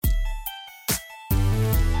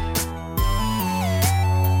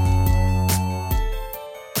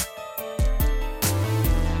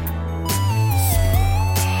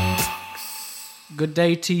Good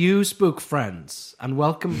day to you, spook friends, and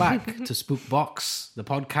welcome back to Spook Box, the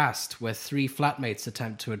podcast where three flatmates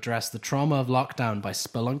attempt to address the trauma of lockdown by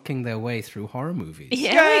spelunking their way through horror movies.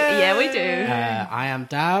 Yeah, we do. I am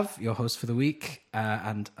Dav, your host for the week,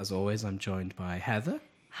 and as always, I'm joined by Heather.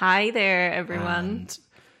 Hi there, everyone. And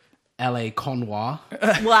L.A. Conwa.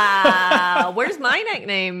 Wow, where's my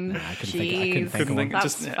nickname? I couldn't think of one.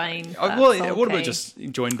 That's fine. What okay. about just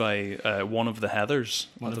joined by one of the Heathers?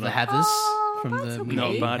 One of the Heathers from that's the okay.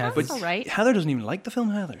 Not bad. That's But all right. Heather doesn't even like the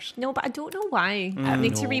film Heathers. No, but I don't know why. I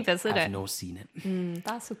need to revisit I've it. not seen it.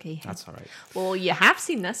 That's okay. That's all right. Well, you have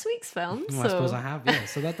seen this week's film, Well, so I suppose I have, yeah.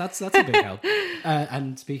 So that's a big help.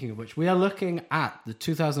 And speaking of which, we are looking at the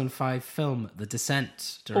 2005 film The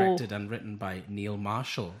Descent, directed and written by Neil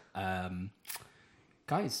Marshall.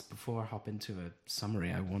 Guys, before I hop into a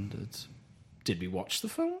summary, I wondered, did we watch the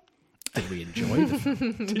film? Did we enjoy the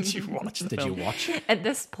film? Did you watch the Did film? you watch it? at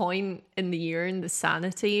this point in the year, in the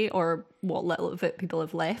sanity or what little of it people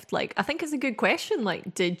have left, like I think it's a good question.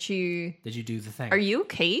 Like, did you? Did you do the thing? Are you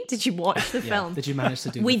okay? Did you watch the Yeah. film? Did you manage to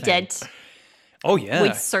do We the thing? did. Oh, yeah.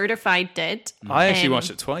 We certified did. I actually Um, watched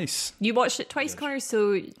it twice. You watched it twice, Connor,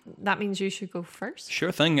 so that means you should go first.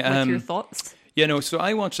 Sure thing. With your thoughts. Yeah, no, so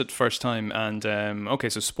I watched it first time, and okay,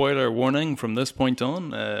 so spoiler warning from this point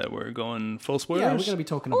on, we're going full spoilers. Yeah, we're going to be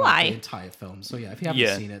talking about Why? the entire film. So yeah, if you haven't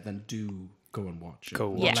Yeah. seen it, then do go and watch it. Go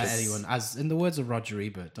Don't watch let it. anyone, as in the words of Roger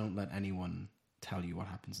Ebert, don't let anyone tell you what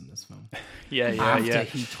happens in this film. Yeah, After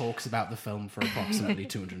he talks about the film for approximately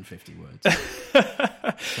 250 words.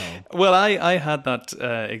 So, Well, I had that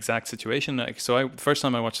exact situation. Like, so first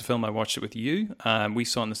time I watched the film, I watched it with you. We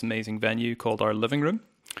saw it in this amazing venue called Our Living Room,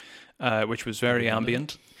 which was very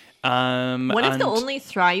ambient. One of the and- only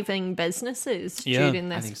thriving businesses Yeah,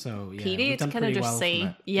 during I this think so. Yeah, period. we've done Can I pretty just well say, from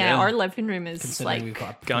it. yeah, Yeah. our living room is Considering like we've got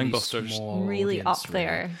a pretty gangbusters. small really audience, up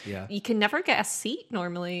there. Yeah. You can never get a seat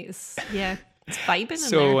normally. It's vibing in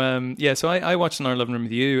So there. so I watched in Our Living Room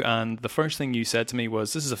with you, and the first thing you said to me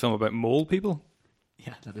was, "This is a film about mole people."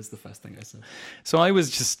 Yeah, that is the first thing I said. So I was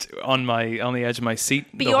just on the edge of my seat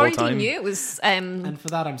But the you whole already time. knew it was And for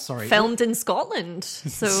that, I'm sorry. filmed in Scotland,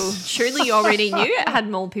 so surely you already knew it had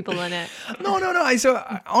mole people in it. No.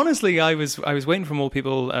 Honestly, I was waiting for mole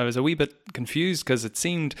people. I was a wee bit confused because it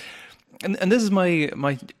seemed, and this is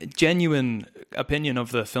my genuine opinion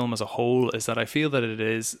of the film as a whole, is that I feel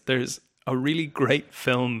that there's a really great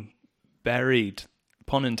film buried,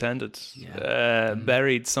 pun intended,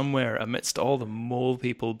 buried somewhere amidst all the mole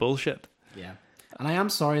people bullshit. Yeah. And I am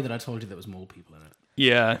sorry that I told you there was mole people in it,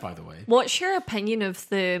 Yeah. by the way. What's your opinion of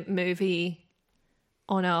the movie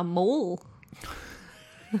on a mole?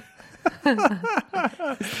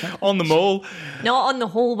 On the mole. Not on the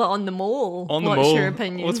whole, but on the mole. On the What's mole. your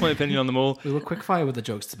opinion? What's my opinion on the mole? We were quickfire with the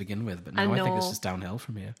jokes to begin with, but now I think it's know. just downhill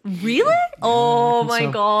from here. Really? Oh I my think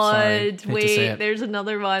so. god! Sorry. Hate to say Wait, it. there's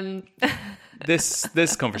another one.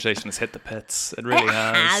 This conversation has hit the pits. It really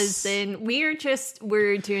has. As in, we're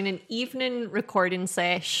doing an evening recording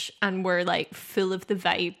sesh, and we're like full of the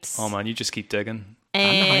vibes. Oh man, you just keep digging.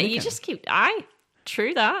 And the You Heineken. just keep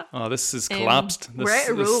true that. Oh, this has collapsed. we're out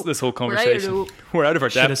of rope. This whole We're out of conversation. rope. We're out of our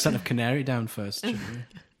Should have depth. sent a canary down first, shouldn't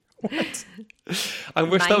we? I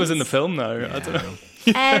wish that was in the Nice. film now. I don't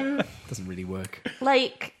know. Doesn't really work.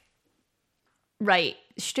 Like, right,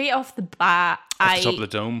 straight off the bat, Off the top of the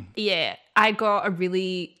dome. I got a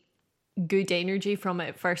really good energy from it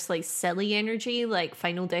at first, like silly energy, like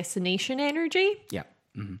Final Destination energy. Yeah.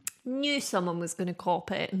 Knew someone was going to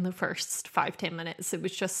cop it in the first 5-10 minutes. It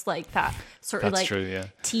was just like that sort of That's like true, yeah.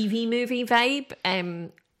 TV movie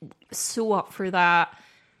vibe. So up for that.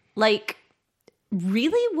 Like,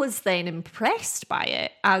 really was then impressed by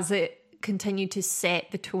it as it continued to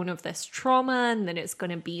set the tone of this trauma, and then it's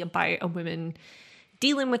going to be about a woman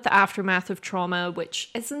dealing with the aftermath of trauma, which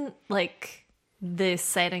isn't like the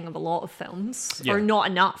setting of a lot of films, or Yeah. not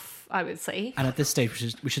enough, I would say. And at this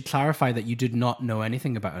stage, we should clarify that you did not know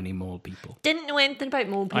anything about any mole people. Didn't know anything about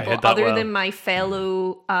mole people hid that other well. than my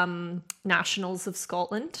fellow nationals of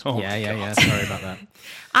Scotland. Oh, Yeah. Sorry about that.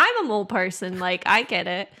 I'm a mole person, like I get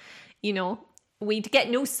it. You know, we get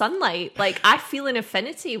no sunlight. Like I feel an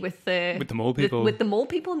affinity with the mole people. with the mole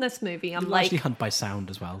people in this movie. I'm You like, actually hunt by sound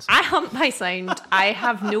as well. So. I hunt by sound. I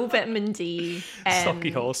have no vitamin D.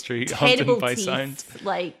 Socky Hall Street, Terrible hunting by teeth. sound.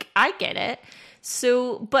 Like I get it.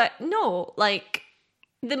 So, but no, like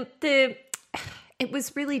the it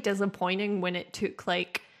was really disappointing when it took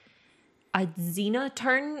like a Xena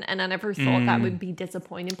turn, and I never thought that would be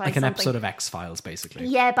disappointing by Like an something. episode of X-Files, basically.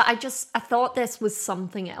 Yeah, but I thought this was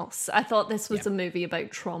something else. I thought this was a movie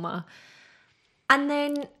about trauma. And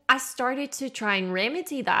then I started to try and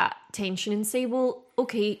remedy that tension and say, well,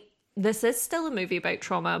 okay, this is still a movie about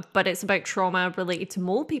trauma, but it's about trauma related to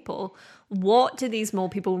mole people. What do these mole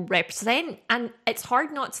people represent? And it's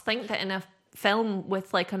hard not to think that in a film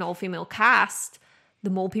with like an all-female cast, the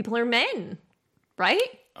mole people are men, right?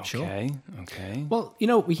 Okay. Well,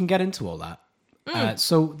 we can get into all that.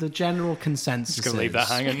 So the general consensus Just going to leave that is-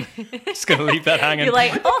 hanging. Just going to leave that hanging. You're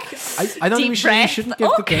like, oh, I don't think we deep breath. shouldn't give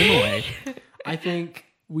the Okay. game away. I think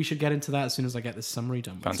we should get into that as soon as I get this summary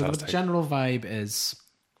done. So the Fantastic. general vibe is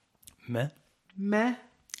Meh. meh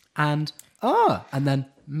and then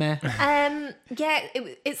meh. yeah,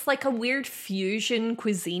 it's like a weird fusion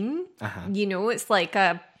cuisine. It's like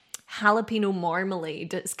a jalapeno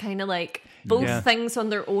marmalade. It's kind of like both Yeah. things on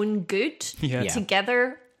their own good Yeah.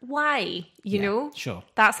 together. Why? You know? Sure.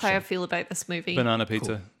 That's how I feel about this movie. Banana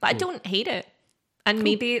pizza. But I don't hate it. And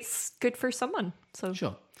maybe it's good for someone. So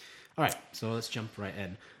Sure. All right, so let's jump right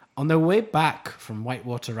in. On their way back from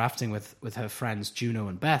whitewater rafting with her friends Juno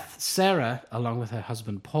and Beth, Sarah, along with her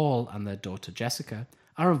husband Paul and their daughter Jessica,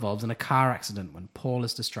 are involved in a car accident when Paul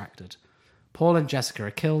is distracted. Paul and Jessica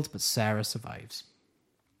are killed, but Sarah survives.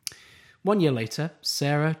 1 year later,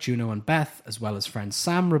 Sarah, Juno, and Beth, as well as friends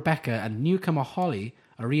Sam, Rebecca, and newcomer Holly,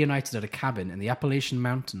 are reunited at a cabin in the Appalachian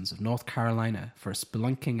Mountains of North Carolina for a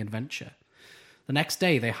spelunking adventure. The next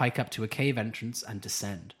day, they hike up to a cave entrance and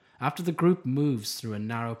descend. After the group moves through a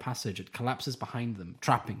narrow passage, it collapses behind them,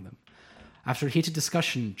 trapping them. After a heated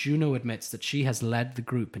discussion, Juno admits that she has led the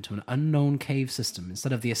group into an unknown cave system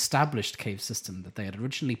instead of the established cave system that they had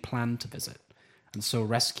originally planned to visit, and so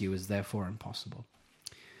rescue is therefore impossible.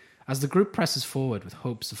 As the group presses forward with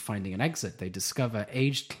hopes of finding an exit, they discover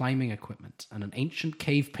aged climbing equipment and an ancient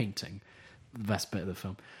cave painting, the best bit of the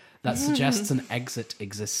film, that suggests an exit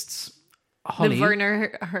exists. Holly, the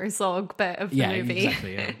Werner Herzog bit of the movie.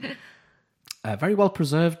 Exactly, yeah. Very well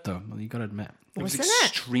preserved, though, well, you got to admit. It was Wasn't it?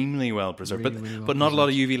 extremely well preserved, Really, really well but not a lot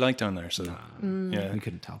of UV light down there. So yeah. We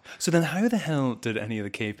couldn't tell. So then, how the hell did any of the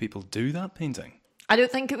cave people do that painting? I don't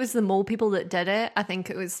think it was the mole people that did it. I think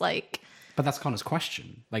it was like, But that's Connor's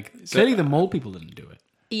question. Like, clearly the mole people didn't do it.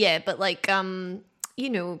 yeah, but like, Who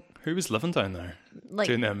was living down there Like-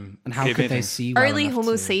 doing them? And how cave could they paintings? see well early enough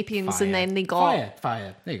Homo to sapiens, fire? and then they got,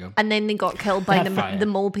 Fire. There you go. and then they got killed by Fire. the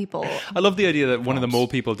mole people. I love the idea that one of the mole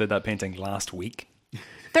people did that painting last week.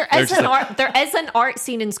 There is just there is an art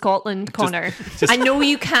scene in Scotland, Connor. I know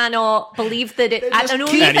you cannot believe that it. I know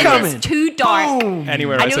you keep think coming. it's too dark.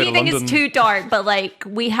 Anywhere I know outside you of think London. it's too dark, but like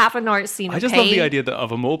we have an art scene. I just love the idea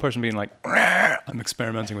of a mole person being like, "Rah, I'm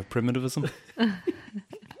experimenting with primitivism.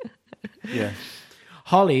 Yeah.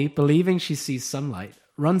 Holly, believing she sees sunlight,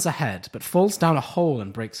 runs ahead but falls down a hole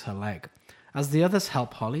and breaks her leg. As the others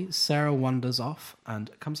help Holly, Sarah wanders off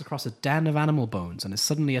and comes across a den of animal bones and is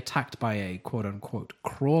suddenly attacked by a quote-unquote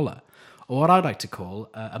crawler, or what I'd like to call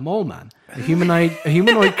a mole man, a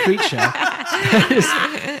humanoid creature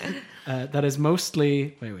that is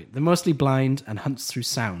mostly blind and hunts through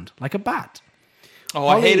sound, like a bat. Oh,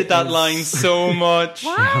 I Holly hated that is- line so much.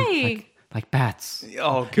 Why? Like bats.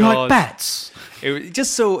 Oh You're like god. bats. It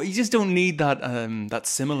just so you just don't need that that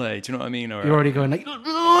simile. Do you know what I mean? Or You're already going like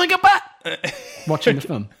a bat watching the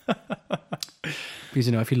film. Because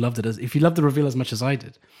if you loved the reveal as much as I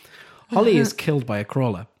did. Holly is killed by a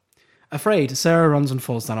crawler. Afraid, Sarah runs and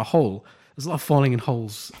falls down a hole. There's a lot of falling in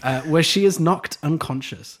holes, where she is knocked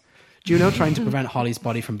unconscious. Juno, trying to prevent Holly's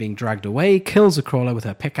body from being dragged away, kills a crawler with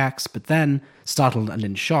her pickaxe, but then, startled and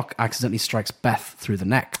in shock, accidentally strikes Beth through the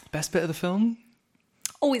neck. best bit of the film.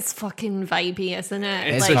 Oh, it's fucking vibey, isn't it?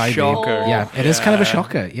 It's like, a shocker. Yeah, it is kind of a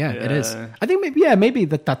shocker. Yeah, it is. Yeah. I think maybe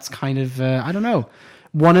that's kind of I don't know,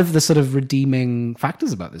 one of the sort of redeeming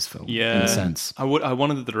factors about this film. Yeah, in a sense. I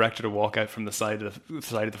wanted the director to walk out from the side of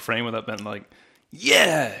the frame with that bit, like,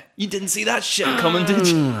 yeah, you didn't see that shit coming, did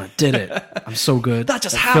you? Did it? I'm so good. That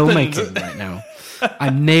just at happened. Filmmaking right now.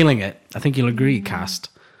 I'm nailing it. I think you'll agree, cast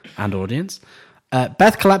and audience.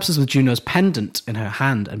 Beth collapses with Juno's pendant in her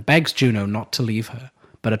hand and begs Juno not to leave her,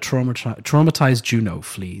 but a traumatized Juno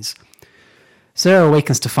flees. Sarah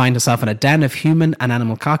awakens to find herself in a den of human and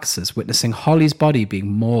animal carcasses, witnessing Holly's body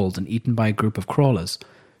being mauled and eaten by a group of crawlers.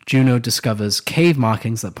 Juno discovers cave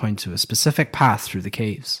markings that point to a specific path through the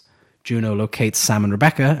caves. Juno locates Sam and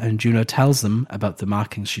Rebecca, and Juno tells them about the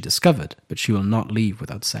markings she discovered, but she will not leave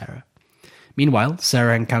without Sarah. Meanwhile,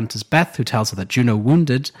 Sarah encounters Beth, who tells her that Juno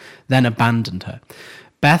wounded, then abandoned her.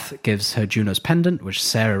 Beth gives her Juno's pendant, which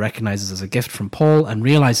Sarah recognizes as a gift from Paul, and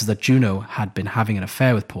realizes that Juno had been having an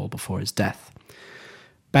affair with Paul before his death.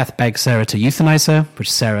 Beth begs Sarah to euthanize her,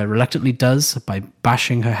 which Sarah reluctantly does by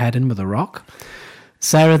bashing her head in with a rock.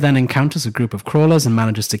 Sarah then encounters a group of crawlers and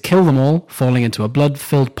manages to kill them all, falling into a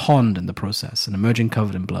blood-filled pond in the process and emerging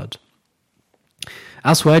covered in blood.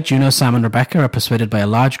 Elsewhere, Juno, Sam, and Rebecca are pursued by a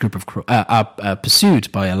large group of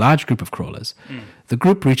crawlers. The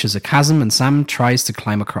group reaches a chasm, and Sam tries to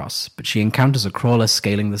climb across, but she encounters a crawler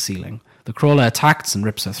scaling the ceiling. The crawler attacks and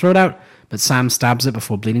rips her throat out, but Sam stabs it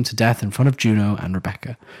before bleeding to death in front of Juno and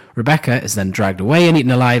Rebecca. Rebecca is then dragged away and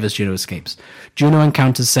eaten alive as Juno escapes. Juno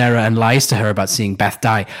encounters Sarah and lies to her about seeing Beth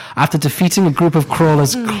die. After defeating a group of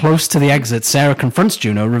crawlers close to the exit, Sarah confronts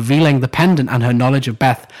Juno, revealing the pendant and her knowledge of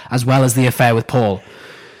Beth, as well as the affair with Paul.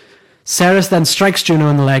 Sarah then strikes Juno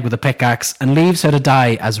in the leg with a pickaxe and leaves her to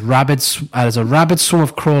die as a rabid swarm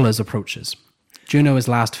of crawlers approaches. Juno is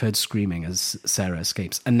last heard screaming as Sarah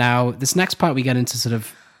escapes. And now, this next part we get into sort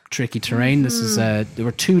of tricky terrain. This is there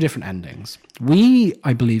were two different endings. We,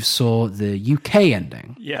 I believe, saw the UK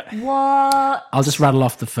ending. Yeah. What? I'll just rattle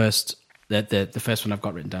off the first one I've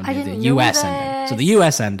got written down I here, the didn't know US ending. So the this.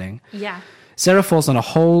 US ending. Yeah. Sarah falls on a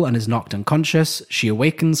hole and is knocked unconscious. She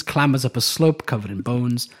awakens, clambers up a slope covered in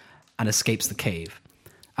bones, and escapes the cave.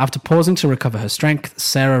 After pausing to recover her strength,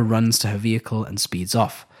 Sarah runs to her vehicle and speeds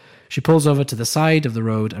off. She pulls over to the side of the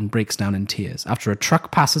road and breaks down in tears. After a truck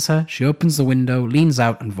passes her, she opens the window, leans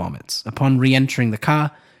out, and vomits. Upon re-entering the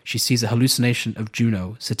car, she sees a hallucination of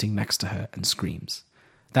Juno sitting next to her and screams.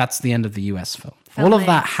 That's the end of the US film. All of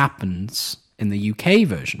that happens in the UK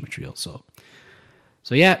version, which we all saw.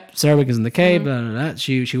 So yeah, Sarah awakens in the cave. Blah, blah, blah.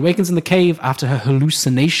 She awakens in the cave after her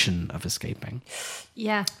hallucination of escaping.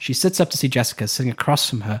 Yeah. She sits up to see Jessica sitting across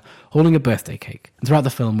from her, holding a birthday cake. And throughout the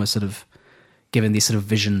film, we're sort of given these sort of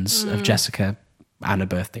visions of Jessica and a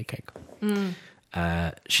birthday cake.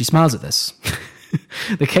 She smiles at this.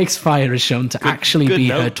 The cake's fire is shown to actually be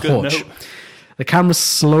her torch. The camera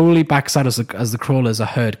slowly backs out as the crawlers are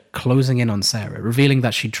heard closing in on Sarah, revealing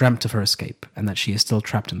that she dreamt of her escape and that she is still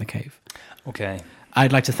trapped in the cave. Okay.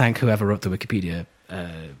 I'd like to thank whoever wrote the Wikipedia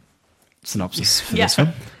synopsis for this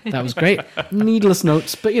one. That was great. Needless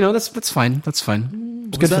notes, but that's fine. That's fine.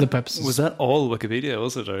 It's good for the purposes. Was that all Wikipedia?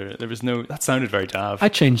 Was it, or there was no? That sounded very daft. I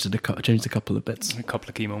changed it. Changed a couple of bits. A couple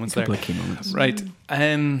of key moments A couple of key moments. Right.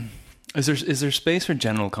 Is there space for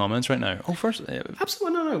general comments right now? Oh, first.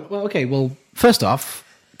 Absolutely no. Well, okay. Well, first off,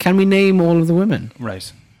 can we name all of the women?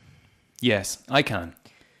 Right. Yes, I can.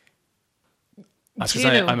 Because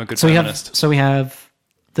Juno. I'm a good So feminist. we have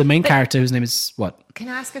the main character whose name is what? Can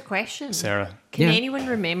I ask a question? Sarah. Can Yeah. anyone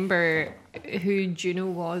remember who Juno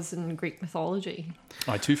was in Greek mythology?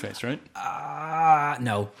 Two-Face, right?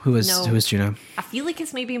 No. Who is Juno? I feel like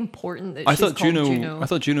it's maybe important that I she's thought called Juno. I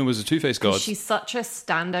thought Juno was a Two-Face god. She's such a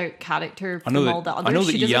standout character I from all the others. know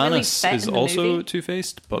that She doesn't really Giannis fit is in the also movie,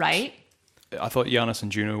 Two-Faced, but right? I thought Giannis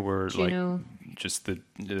and Juno were Juno. like just the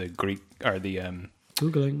Greek or the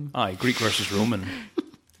Googling. Greek versus Roman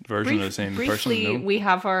version of the same Briefly, person. No? we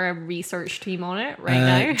have our research team on it right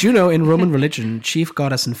now. Juno in Roman religion, chief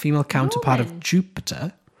goddess and female counterpart of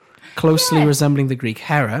Jupiter, closely resembling the Greek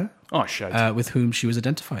Hera, Oh shit! with whom she was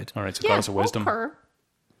identified. All right, so Yeah, goddess of wisdom. okay.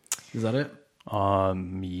 Is that it?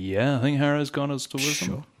 Yeah, I think Hera's goddess to wisdom.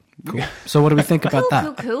 Sure. Cool. So what do we think about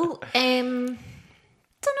that? Cool. Don't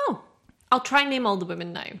know. I'll try and name all the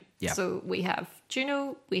women now. Yeah. So we have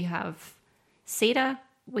Juno, we have Sarah,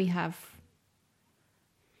 we have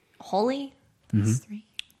Holly. That's three.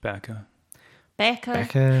 Becca.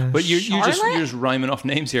 Becca. But you're Charlotte? just rhyming off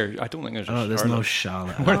names here. I don't think there's. Oh, there's Charlotte. no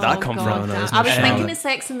Charlotte. Where'd that come God, from? No, there's I was no thinking Charlotte. of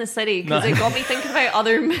Sex in the City because it got me thinking about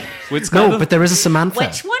other. Which kind No, of, but there is a Samantha.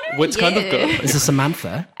 Which one are Which you? kind of girl? Is a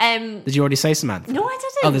Samantha? Did you already say Samantha? No, I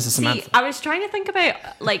didn't. Oh, there's a See, Samantha. I was trying to think about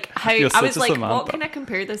like how You're I was such a like, Samantha. what can I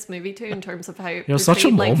compare this movie to in terms of how it You're such a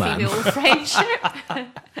portrayed, like mole man. female friendship?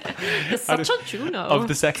 It's such a Juno. Of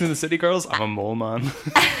the Sex and the City girls, I'm a mole man.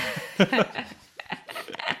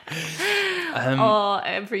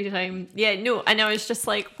 Every time. Yeah, no, and I was just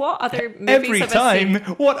like, what other movies Every have I seen?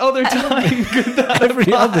 time. What other time could that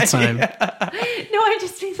Every other time. No, I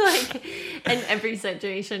just feel like in every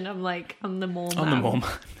situation, I'm like, I'm the mole man. I'm the mole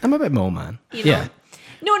man. I'm a bit mole man. You know? Yeah.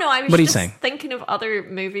 No, I was What are you just saying? thinking of other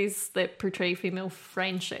movies that portray female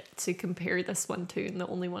friendship to compare this one to, and the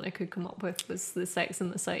only one I could come up with was the Sex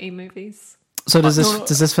and the City movies. So does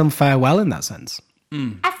this film fare well in that sense?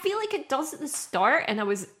 I feel like it does at the start, and I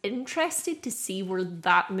was interested to see where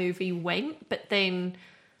that movie went, but then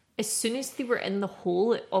as soon as they were in the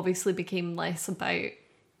hole, it obviously became less about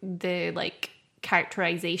the like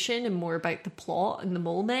characterization and more about the plot and the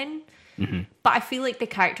mole men. But I feel like the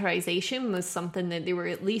characterization was something that they were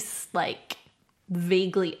at least like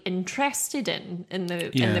vaguely interested in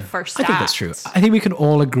the first act. I think that's true. I think we can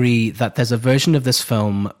all agree that there's a version of this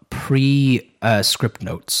film pre script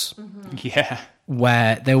notes Yeah.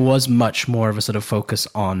 where there was much more of a sort of focus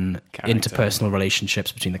on Character. interpersonal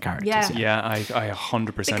relationships between the characters. Yeah. Yeah, I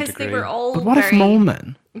 100% Because agree. they were all But what if very, Mole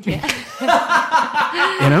Men? Yeah.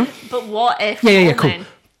 You know? But what if Yeah, Mole cool. Men?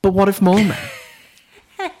 But what if Mole Men?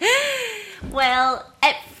 Well,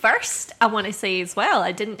 at first, I want to say as well,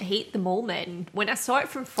 I didn't hate the Mole Men. When I saw it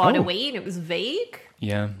from far Oh. away and it was vague,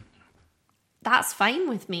 Yeah. that's fine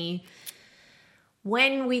with me.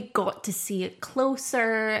 When we got to see it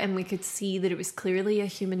closer and we could see that it was clearly a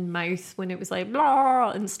human mouth when it was like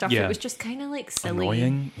blah and stuff, Yeah. it was just kind of like silly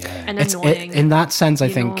Annoying. Yeah. and It's, annoying. in that sense, I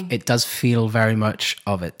you think know. it does feel very much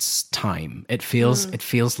of its time. It feels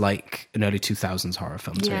like an early 2000s horror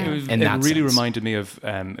film to Yeah. me. It in that really sense. reminded me of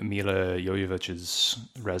Mila Jojovich's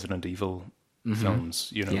Resident Evil films,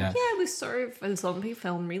 you know. Yeah. Yeah, it was sort of a zombie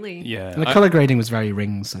film, really. Yeah. And the color grading was very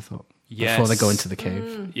Rings, I thought. Yes. Before they go into the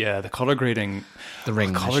cave. Yeah, the color grading. The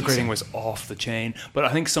Ring, I color should grading say. was off the chain. But I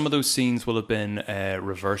think some of those scenes will have been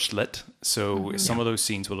reverse lit. So some of those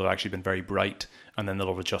scenes will have actually been very bright, and then they'll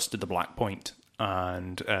have adjusted the black point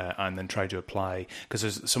and then tried to apply, because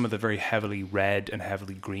there's some of the very heavily red and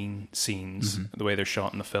heavily green scenes, the way they're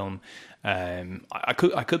shot in the film. I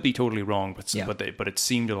could be totally wrong, but Yeah. but it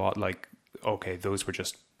seemed a lot like, okay, those were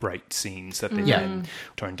just bright scenes that they Yeah. then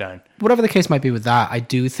turned down. Whatever the case might be with that, I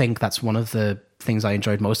do think that's one of the things I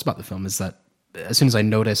enjoyed most about the film is that as soon as I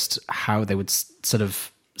noticed how they would sort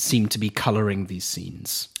of seem to be coloring these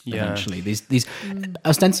scenes Yeah. eventually. These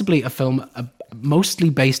ostensibly a film mostly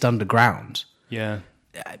based underground. Yeah.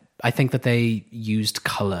 I think that they used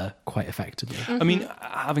color quite effectively. I mean,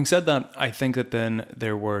 having said that, I think that then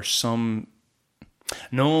there were some.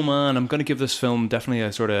 No, man, I'm going to give this film definitely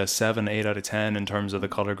a sort of 7, 8 out of 10 in terms of the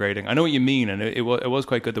color grading. I know what you mean, and it was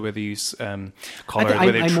quite good the way they use color, the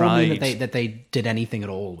way they I more tried. mean that they did anything at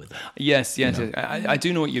all with it. Yes. I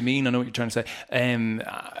do know what you mean. I know what you're trying to say. And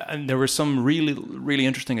there were some really, really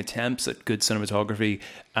interesting attempts at good cinematography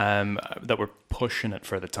that were pushing it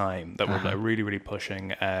for the time, that were like really, really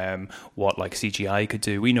pushing what like CGI could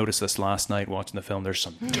do. We noticed this last night watching the film. There's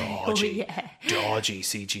some dodgy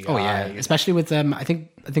CGI. Oh yeah, especially with I think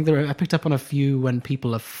I picked up on a few when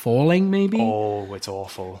people are falling, maybe. Oh, it's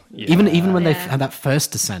awful. Yeah. Even when they Yeah. had that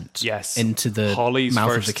first descent, Yes, into the Holly's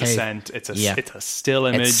mouth first of the cave. descent. It's Yeah. a still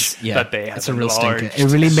image that they have it's a real stinker. enlarged. It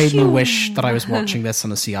really made me wish that I was watching this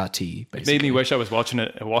on a CRT. Basically. It made me wish I was watching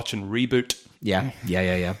Reboot. Yeah.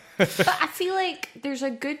 But I feel like there's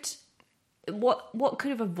a good what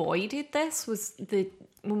could have avoided this was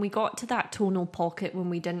when we got to that tonal pocket when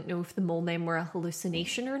we didn't know if the mole men were a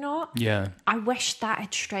hallucination or not. Yeah. I wish that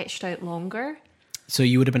had stretched out longer. So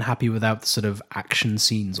you would have been happy without the sort of action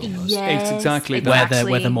scenes almost. Yes, It's exactly that.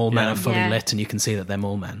 Where the mole men Yeah. are fully Yeah. lit and you can see that they're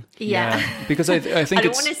mole men. Yeah. Because I think I don't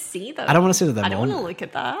it's want to see them. I don't want to see that they're I don't mole want to men. look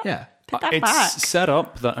at that. Yeah. Put that it's back. set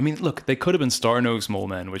up that, I mean, look, they could have been star-nosed mole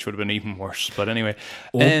men, which would have been even worse. But anyway,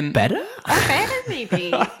 Or better? Or better,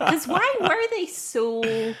 maybe. Because why were they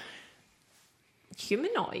so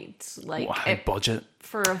humanoid? Like high budget.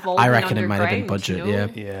 for evolving I reckon it might have been underground, budget, you know?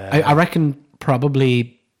 Yeah. I reckon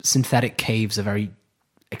probably synthetic caves are very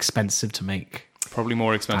expensive to make. Probably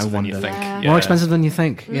more expensive I than you wonder. think. Yeah. More expensive than you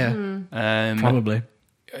think. Yeah. Probably.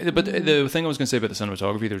 But the thing I was going to say about the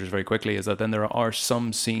cinematography there just very quickly is that then there are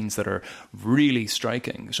some scenes that are really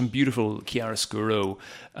striking. Some beautiful chiaroscuro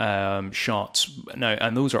shots. Now,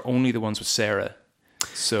 and those are only the ones with Sarah.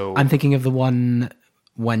 So I'm thinking of the one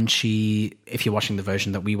when she, if you're watching the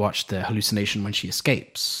version that we watched, the hallucination when she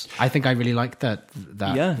escapes. I think I really liked that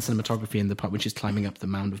Yeah. the cinematography in the part when she's climbing up the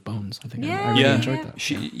mound of bones. I think I Yeah. really Yeah. enjoyed that.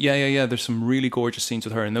 Yeah. There's some really gorgeous scenes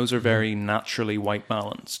with her, and those are very naturally white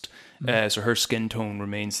balanced. So her skin tone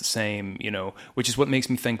remains the same, you know, which is what makes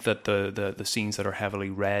me think that the scenes that are heavily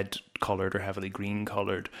red colored or heavily green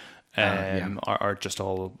colored are just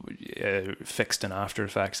all fixed in After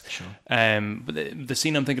Effects. Sure. But the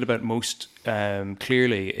scene I'm thinking about most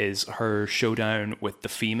clearly is her showdown with the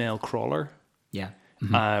female crawler, Yeah.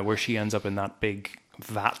 where she ends up in that big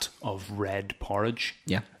vat of red porridge.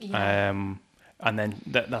 Yeah. And then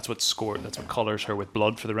that's what colors her with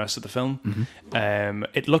blood for the rest of the film.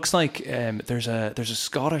 It looks like there's a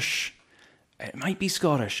Scottish, it might be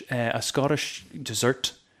Scottish, a Scottish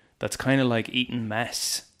dessert that's kind of like eating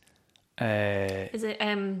mess. Is it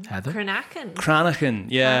Heather? Cranachan? Cranachan,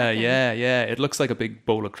 yeah. Cranachan. It looks like a big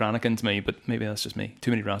bowl of Cranachan to me, but maybe that's just me.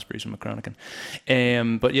 Too many raspberries from a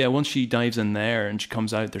Cranachan. But yeah, once she dives in there and she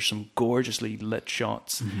comes out, there's some gorgeously lit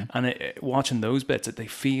shots, and watching those bits, they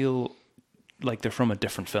feel like they're from a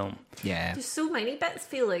different film. Yeah. There's so many bits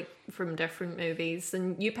feel like from different movies,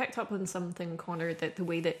 and you picked up on something, Connor, that the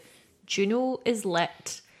way that Juno is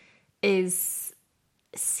lit is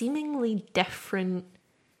seemingly different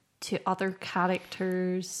to other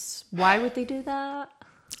characters. Why would they do that?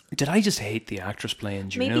 Did I just hate the actress playing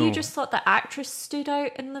Juno? Maybe you just thought the actress stood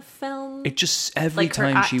out in the film. It just, every Like her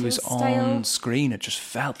time she acting was style. on screen, it just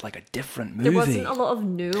felt like a different movie. There wasn't a lot of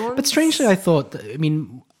nuance. But strangely, I thought, I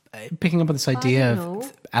mean, picking up on this idea don't know.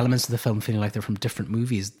 of elements of the film feeling like they're from different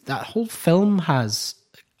movies, that whole film has,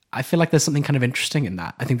 I feel like there's something kind of interesting in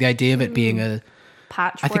that. I think the idea of it being I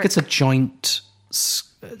patchwork. think it's a joint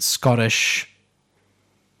Scottish,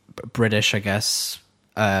 British, I guess,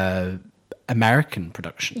 American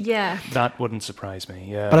production. Yeah. That wouldn't surprise me.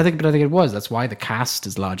 Yeah, But I think it was. That's why the cast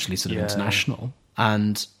is largely sort of Yeah. international,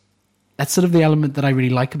 and that's sort of the element that I really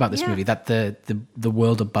like about this Yeah. movie. That the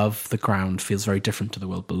world above the ground feels very different to the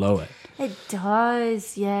world below it. It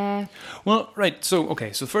does, yeah. Well, right. So,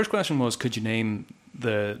 okay. So the first question was, could you name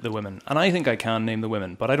the women? And I think I can name the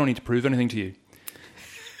women, but I don't need to prove anything to you.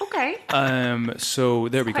 Okay. So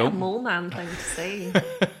there we Quite a go. mole man thing to say.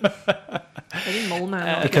 Very mole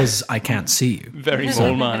man. Because I can't see you. Very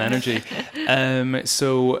mole man energy.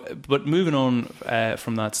 So, but moving on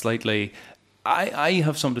from that slightly, I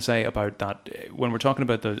have something to say about that. When we're talking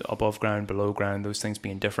about the above ground, below ground, those things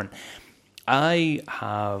being different, I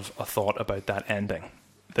have a thought about that ending.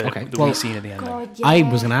 Okay, The well- wee scene at the ending. God, yeah. I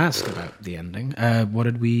was going to ask about the ending. What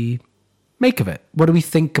did we make of it? What do we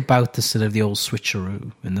think about the sort of the old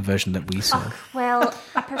switcheroo in the version that we saw? Well,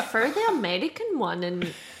 I prefer the American one, and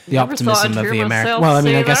The never optimism thought I'd of hear the American. myself Well, I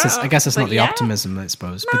mean, say I guess that, it's but not the yeah. optimism, I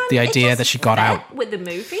suppose, but Man, the it idea just that she got out. fit with the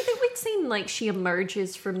movie that we'd seen. Like, she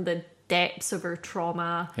emerges from the depths of her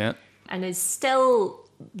trauma, Yeah. and is still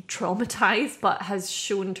traumatized, but has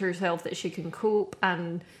shown to herself that she can cope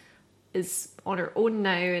and is on her own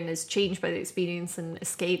now and is changed by the experience and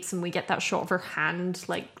escapes. And we get that shot of her hand,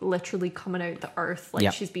 like literally coming out the earth, like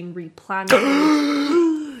Yep. she's been replanted.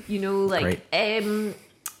 You know, like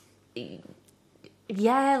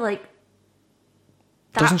yeah, like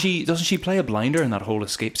that. Doesn't she play a blinder in that whole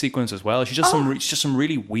escape sequence as well? She does some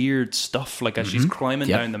really weird stuff. Like as she's climbing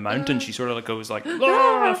Yep. down the mountain, she sort of like goes like,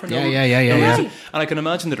 "Ah," for no- Yeah. Right. And I can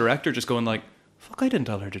imagine the director just going like, "Fuck, I didn't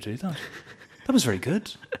tell her to do that. That was very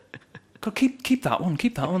good. God, keep that one.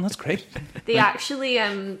 Keep that one. That's great." They actually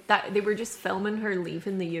that they were just filming her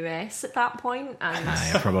leaving the US at that point, and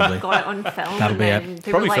Yeah, probably. got it on film. That'll and be then it.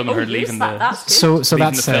 they Probably were like, filming her use leaving that, the- that's good. So Leaving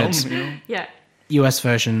that the said, film, you know? Yeah. US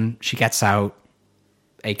version, she gets out,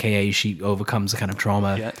 aka she overcomes the kind of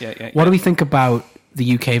trauma. Yeah. What do we think about the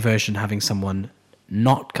UK version having someone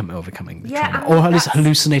not overcoming the Yeah, trauma, I mean, or at least that's-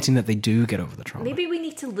 hallucinating that they do get over the trauma? Maybe we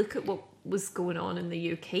need to look at what was going on in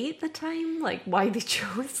the UK at the time, like why they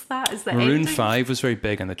chose that as the Maroon ending. 5 was very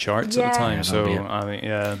big in the charts at Yeah. the time, Yeah, so that'll be it. I mean,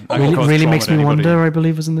 yeah, Really makes me wonder. I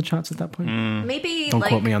believe was in the charts at that point. Maybe Don't like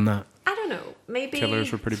quote me on that. I don't know. Maybe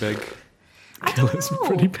Killers were pretty big. I don't Killers know. are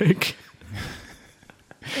pretty big.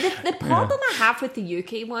 The problem I have with the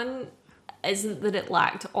UK one isn't that it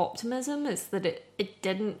lacked optimism, it's that it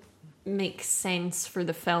didn't make sense for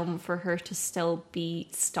the film for her to still be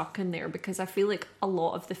stuck in there, because I feel like a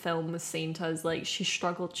lot of the film was saying to us like she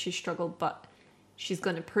struggled, but she's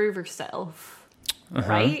going to prove herself,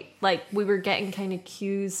 right? Like we were getting kind of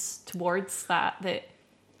cues towards that But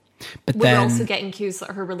we were then, also getting cues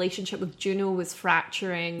that her relationship with Juno was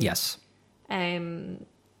fracturing. yes.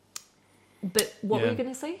 But what were Yeah. you going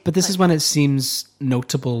to say? But this is when it seems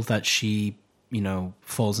notable that she,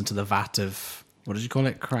 falls into the vat of, what did you call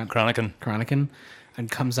it? Kranikin. And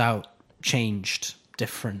comes out changed,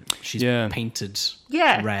 different. She's Yeah. painted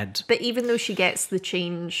Yeah. red. But even though she gets the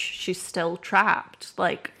change, she's still trapped.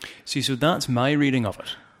 Like, See, so that's my reading of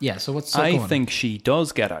it. Yeah, so what's I go on. think she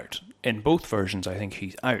does get out. In both versions, I think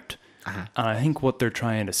she's out. Uh-huh. And I think what they're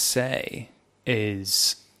trying to say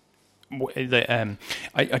is...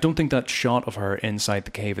 I don't think that shot of her inside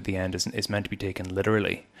the cave at the end is meant to be taken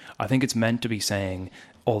literally. I think it's meant to be saying,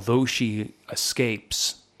 although she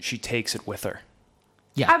escapes, she takes it with her.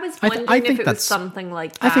 Yeah, I was wondering I if think it was that's something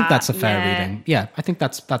like that. I think that's a fair Yeah. reading. Yeah, I think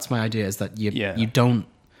that's my idea. Is that you Yeah. you don't.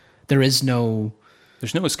 There is no.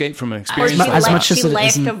 There's no escape from an Or experience. she, As left, much as she it left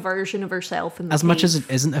isn't- a version of herself in the As much as cave.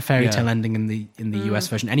 it isn't a fairy Yeah. tale ending in the US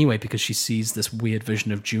version anyway, because she sees this weird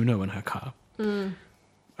vision of Juno in her car.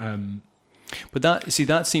 But that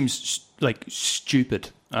seems like stupid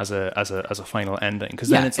as a final ending, because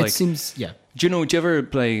then it's it like, seems do you ever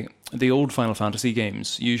play the old Final Fantasy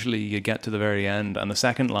games? Usually you get to the very end and the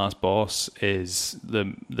second last boss is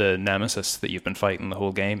the nemesis that you've been fighting the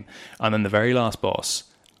whole game, and then the very last boss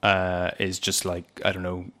is just like, I don't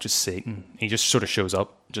know, just Satan. He just sort of shows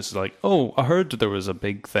up, just like, oh, I heard that there was a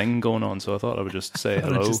big thing going on, so I thought I would just say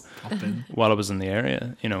hello Just pop in. while I was in the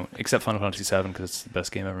area, you know, except Final Fantasy VII, because it's the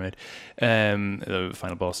best game ever made. The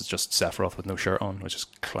final boss is just Sephiroth with no shirt on, which is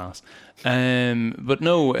class. But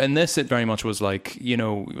no, in this it very much was like, you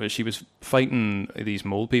know, she was fighting these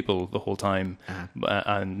mole people the whole time,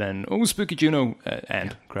 and then, oh, spooky Juno,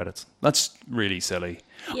 end, credits. That's really silly.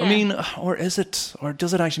 Yeah. I mean, or is it? Or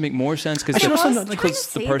does it actually make more sense? I should also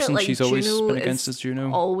Because the person she's always been against is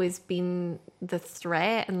Juno. Always been the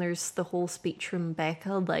threat, and there's the whole speech from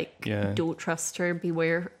Becca, like, don't trust her,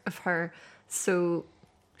 beware of her. So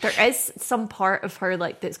there is some part of her,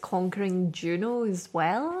 like, that's conquering Juno as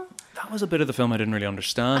well. That was a bit of the film I didn't really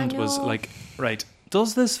understand. Was like, right,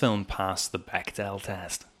 does this film pass the Bechdel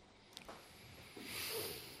test?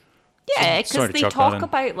 Yeah, Sorry because to they chuck that talk in.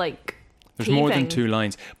 about, like, There's more than caving. 2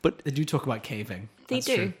 lines, but They do talk about caving. They That's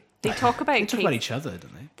do. true. They talk about They talk about each other,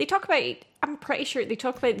 don't they? They talk about, I'm pretty sure they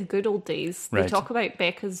talk about the good old days. They Right. talk about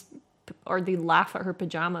Becca's, or they laugh at her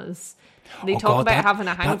pajamas. They Oh talk God, about that- having a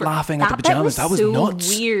that hangover. laughing at the bit pajamas, that was so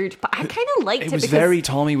nuts. weird, but I kind of liked it. it was because, very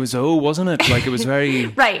Tommy Wiseau, wasn't it? Like, it was very...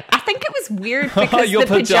 right. I think it was weird because Your the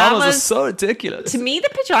pajamas are pajamas. so ridiculous. To me, the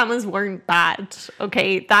pajamas weren't bad.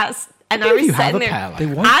 Okay, that's and I Maybe was you have sitting a there. pair like They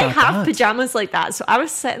that. weren't I that have bad. pajamas like that, so I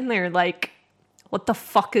was sitting there like, what the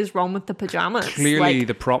fuck is wrong with the pajamas? Clearly, Like,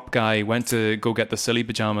 the prop guy went to go get the silly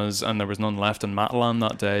pajamas, and there was none left in Matalan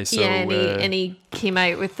that day. So, yeah, and he came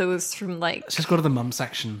out with those from like, Let's just go to the mum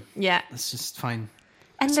section. yeah, It's just fine.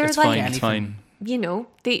 and they're it's like, fine. It's anything. fine. you know,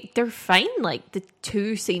 they're fine. Like the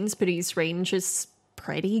 2 Sainsbury's range is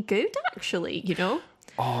pretty good, actually. You know,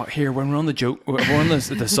 Oh, here, when we're on the joke, we're on the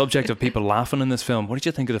subject of people laughing in this film. What did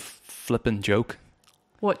you think of the flippin' joke?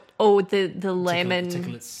 what? Oh, the lemon.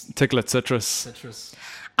 Ticklet citrus. Citrus.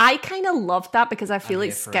 I kind of love that because I feel like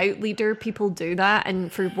here for scout leader people do that,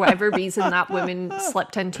 and for whatever reason, that woman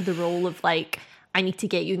slipped into the role of like, I need to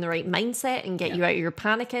get you in the right mindset and get you out of your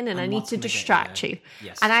panicking, and I need what's to gonna get you distract there. you.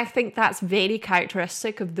 Yes. And I think that's very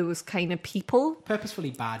characteristic of those kind of people.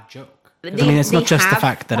 Purposefully bad joke. They, I mean, it's not they just the have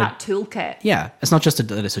fact that that toolkit. yeah, it's not just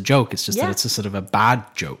that it's a joke. It's just Yeah. that it's a sort of a bad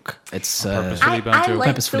joke. It's purposeful. Really bad I joke. liked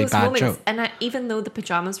Purposefully those bad moments, joke. and even though the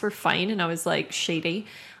pajamas were fine, and I was like shady,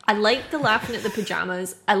 I liked the laughing at the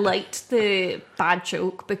pajamas. I liked the bad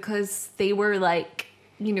joke because they were like,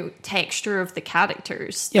 you know, texture of the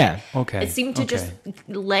characters. yeah. Okay. It seemed to just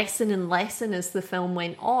lessen and lessen as the film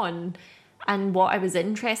went on. And what I was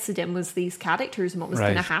interested in was these characters and what was Right.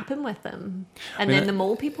 going to happen with them. And then the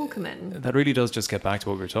mole people come in. That really does just get back to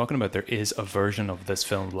what we were talking about. There is a version of this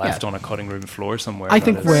film left Yeah. on a cutting room floor somewhere. I that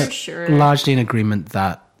think is- we're sure. largely in agreement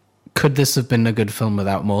that could this have been a good film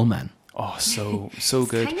without Mole Men? Oh, so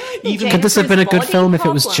good. Kinda like the Even Could this have been a good Jennifer's film body if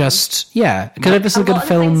it was problem. just yeah? Could have this A a good lot of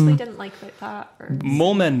the things we film? didn't like about that. Or...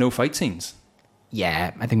 Mole Men, no fight scenes.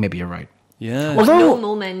 Yeah, I think maybe you're right. Yeah. Although- no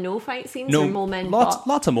mole men, no fight scenes, or mole men.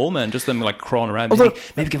 lots of mole men, just them like crawling around. Although-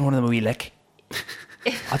 Maybe give one of them a wee lick.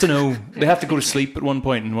 I don't know. They have to go to sleep at one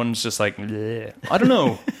point, and one's just like, bleh. I don't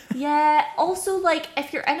know. Yeah. Also, like,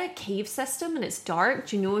 if you're in a cave system and it's dark,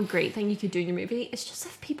 do you know a great thing you could do in your movie? It's just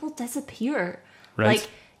if people disappear. Right. Like,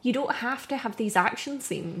 you don't have to have these action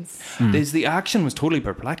scenes. The action was totally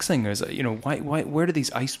perplexing. It was, you know, why, where did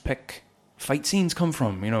these ice pick fight scenes come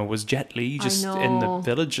from? You know, was Jet Li just in the know.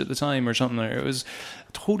 village at the time or something? It was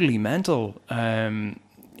totally mental.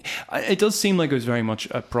 It does seem like it was very much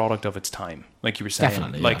a product of its time, like you were saying.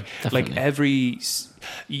 Definitely, like, yeah, definitely.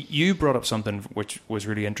 you brought up something which was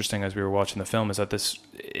really interesting as we were watching the film. Is that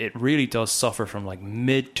it really does suffer from like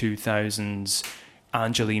mid 2000s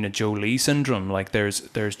Angelina Jolie syndrome. Like there's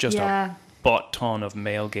just Yeah. a butt ton of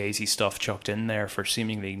male gazy stuff chucked in there for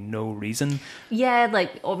seemingly no reason. Yeah,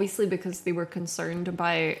 like, obviously because they were concerned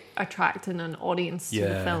about attracting an audience to the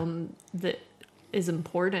Yeah. film that is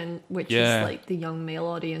important, which Yeah. is, like, the young male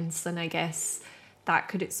audience. And I guess that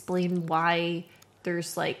could explain why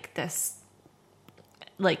there's, like, this,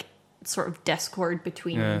 like, sort of discord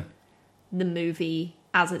between Yeah. the movie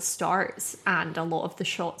as it starts and a lot of the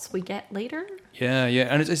shots we get later. Yeah,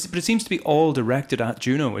 and but it seems to be all directed at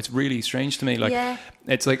Juno. It's really strange to me. Like, Yeah.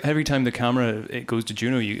 it's like every time the camera it goes to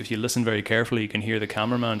Juno, if you listen very carefully, you can hear the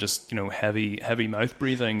cameraman just heavy mouth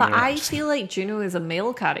breathing. But you know, I just- feel like Juno is a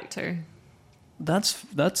male character.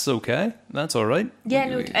 that's okay. That's all right. Yeah,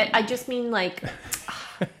 no, I just mean, like,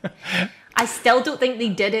 I still don't think they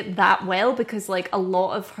did it that well because, like, a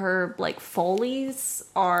lot of her, like, follies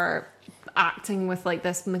are acting with, like,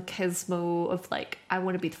 this machismo of, like, I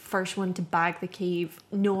want to be the first one to bag the cave.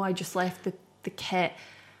 No, I just left the kit.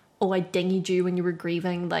 oh, I dinged you when you were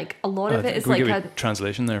grieving. Like a lot of it is Can we like give a a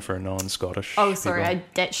translation there for non-Scottish. oh, sorry, people? I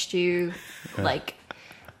ditched you. Like,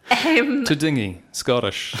 To dingy,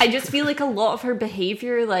 Scottish. I just feel like a lot of her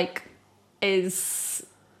behavior, like, is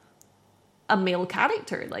a male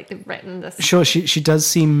character. Like they've written this. Sure, she does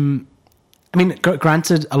seem. I mean,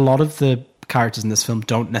 granted, a lot of the characters in this film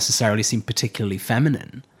don't necessarily seem particularly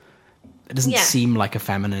feminine. It doesn't Yeah. seem like a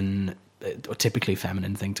feminine or typically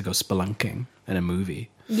feminine thing to go spelunking in a movie.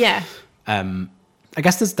 Yeah, I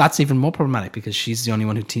guess that's even more problematic because she's the only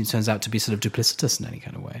one who turns out to be sort of duplicitous in any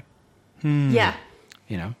kind of way. yeah,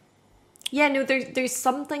 You know, yeah. No, there's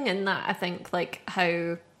something in that. I think like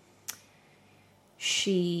how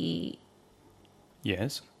she,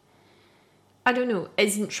 Yes. I don't know,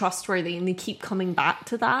 isn't trustworthy, and they keep coming back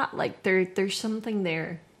to that. Like there's something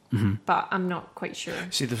there, but I'm not quite sure.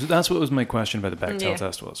 See, that's what was my question about the Bechdel Yeah.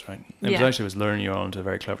 test was, right? It was Yeah. actually luring you all into a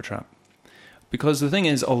very clever trap. Because the thing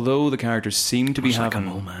is, although the characters seem to be much like a having...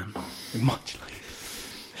 mole man. Much like...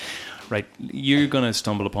 Right, you're going to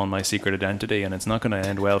stumble upon my secret identity and it's not going to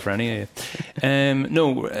end well for any of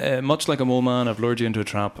you. Much like a mole man, I've lured you into a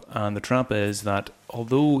trap, and the trap is that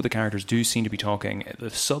although the characters do seem to be talking, the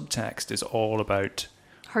subtext is all about...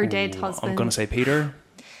 Her dead husband. I'm going to say Peter.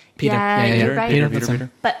 Peter. Yeah, you're right. Peter, that's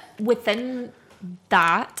him. But within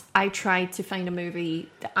that, I tried to find a movie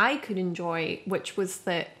that I could enjoy, which was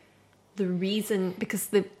that the reason, because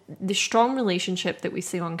the strong relationship that we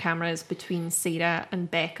see on camera is between Sarah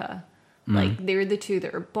and Becca. Like, they're the two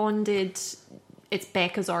that are bonded. It's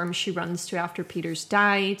Becca's arms she runs to after Peter's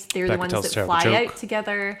died. They're Becca the ones tells a that terrible fly joke. out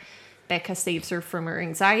together. Becca saves her from her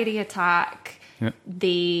anxiety attack. Yeah.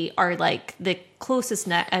 They are like the closest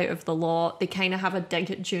knit out of the lot. They kind of have a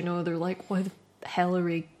dig at Juno. They're like, why the hell are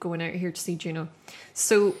we going out here to see Juno?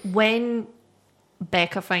 So when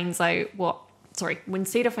Becca finds out when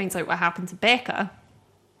Sarah finds out what happened to Becca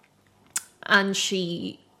and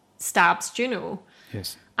she stabs Juno,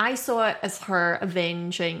 Yes. I saw it as her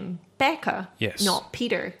avenging Becca, Yes. not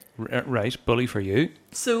Peter. Right, bully for you.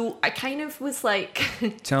 So I kind of was like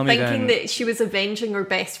Tell me thinking then- that she was avenging her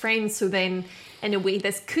best friend. So then, in a way,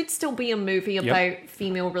 this could still be a movie about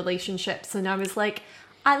female relationships. And I was like,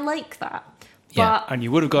 I like that. Yeah, But And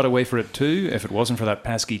you would have got away for it too if it wasn't for that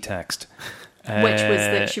pesky text. which was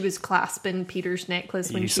that she was clasping Peter's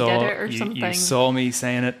necklace when she did it or something. You saw me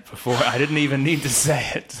saying it before. I didn't even need to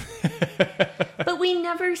say it. But we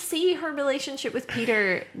never see her relationship with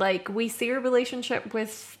Peter. Like, we see her relationship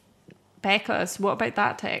with Becca. So what about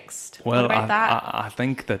that text? Well, what about that? I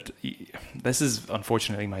think that this is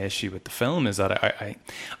unfortunately my issue with the film is that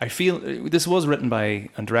I feel this was written by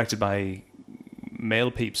and directed by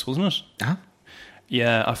male peeps, wasn't it? Huh?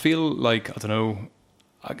 Yeah, I feel like, I don't know,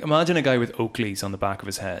 imagine a guy with Oakleys on the back of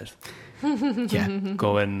his head Yeah.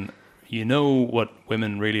 going, you know what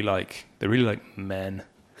women really like? They really like men.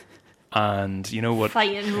 And you know what?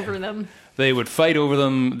 Fighting over them. They would fight over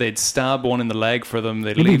them. They'd stab one in the leg for them.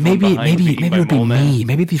 They'd Maybe leave one behind beaten it by would be mole men. me.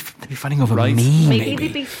 Maybe they'd be fighting over Right. me. Maybe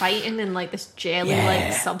they'd be fighting in like this jelly-like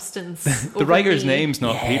Yeah. substance. The over writer's me. name's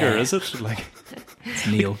not Peter, is it? Like, It's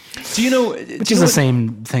Neil, do you know? which is the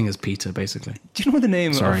same thing as Peter, basically. Do you know the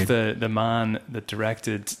name Sorry. of the man that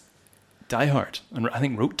directed Die Hard and I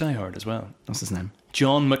think wrote Die Hard as well? What's his name?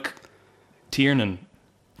 John McTiernan.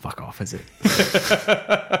 Fuck off, is it?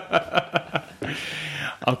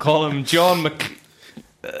 I'll call him John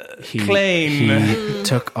Clane. He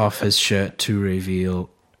took off his shirt to reveal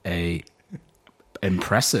a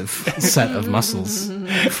impressive set of muscles,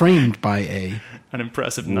 framed by a An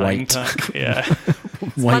impressive White. 9-pack. Yeah.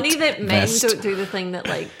 white Funny that men vest. don't do the thing that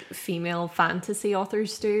like female fantasy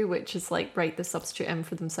authors do, which is like write the substitute in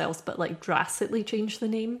for themselves, but like drastically change the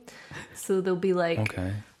name. So they'll be like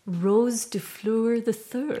Okay. Rose de Fleur the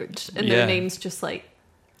Third, and Yeah. their name's just like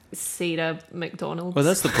Sarah McDonald. Well,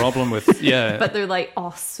 that's the problem with but they're like,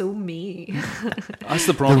 oh, so me. that's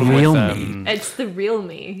the problem real with me. It's the real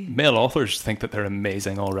me. male authors think that they're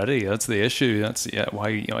amazing already. That's the issue. That's why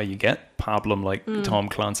you get pablum like Tom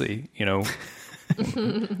Clancy, you know.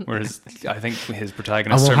 Whereas I think his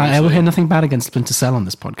protagonist. I will hear nothing bad against Splinter Cell on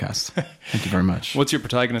this podcast. Thank you very much. What's your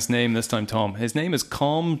protagonist's name this time, Tom? His name is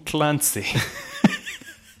Com Clancy.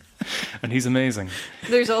 And he's amazing.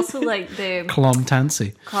 There's also like the Clom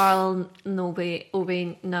Tansy. Carl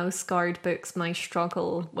Obe Now Scarred books, My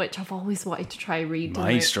Struggle, which I've always wanted to try read.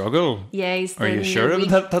 My struggle. Yeah, he's Are you sure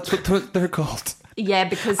that's what they're called? Yeah,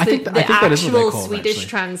 because I the, think the that is what they're actual called, Swedish actually.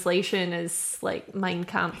 translation is like Mein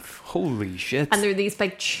Kampf. Holy shit! And they're these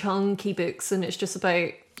big chunky books, and it's just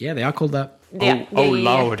about Yeah, they are called that.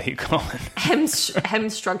 Lord, he called him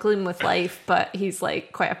struggling with life, but he's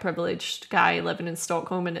like quite a privileged guy living in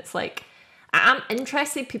Stockholm, and it's like I'm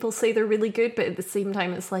interested. People say they're really good, but at the same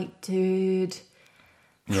time, it's like, dude,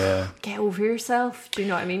 Yeah. get over yourself. Do you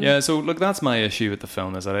know what I mean? Yeah, so look, that's my issue with the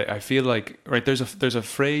film is that I feel like, right, there's a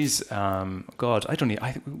phrase, God,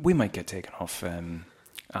 we might get taken off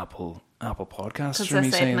Apple Podcasts 'Cause for I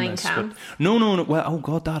me said saying Mein this. Kampf. But no, well, oh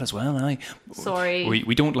God, that as well. Sorry.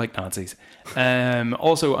 We don't like Nazis.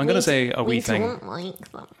 Also, I'm going to say a wee we thing, don't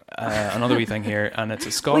like them. another wee thing here, and it's a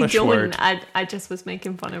We Scottish don't. word. I just was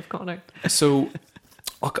making fun of Connor. So,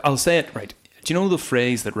 I'll say it right. Do you know the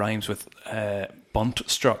phrase that rhymes with bunt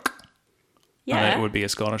struck? And Yeah. it would be a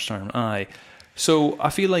Scottish term. Aye. So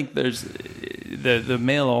I feel like there's the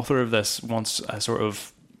male author of this wants a sort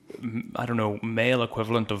of, I don't know, male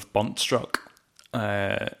equivalent of bunt struck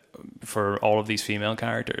for all of these female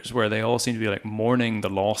characters, where they all seem to be like mourning the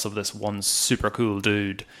loss of this one super cool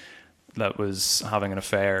dude that was having an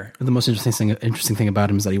affair. The most interesting thing about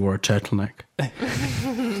him is that he wore a turtleneck.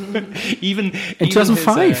 Even In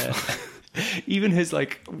 2005. Even his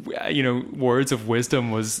like, words of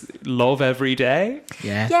wisdom was love every day.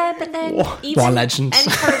 Yeah. Yeah, but then What even legends.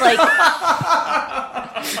 and for like,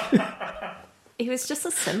 he was just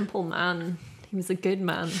a simple man. He was a good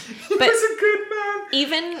man. But a good man.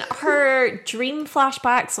 even her dream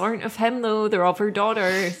flashbacks aren't of him though; they're of her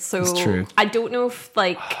daughter. So It's true. I don't know if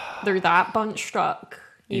like they're that bunch struck.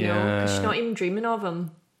 You know, 'cause she's Yeah. not even dreaming of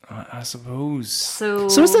him. I suppose. So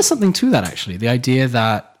So is there something to that, actually? The idea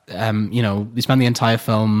that, we spend the entire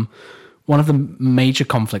film, one of the major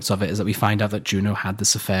conflicts of it is that we find out that Juno had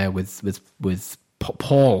this affair with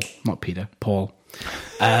Paul, not Peter, Paul.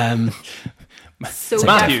 so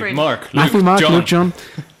Matthew, different. Mark, Matthew, Mark, John. Luke, John.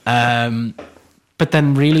 But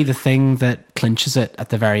then really the thing that clinches it at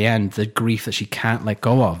the very end, the grief that she can't let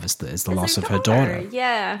go of is the loss of her daughter.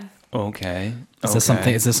 Yeah. Okay. Is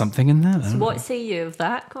there something in that? I don't know. What say you of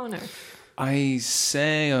that, Connor? I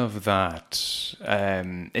say of that,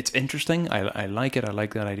 it's interesting. I like it. I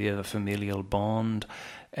like that idea of a familial bond.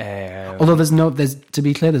 Although to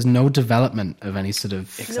be clear, there's no development of any sort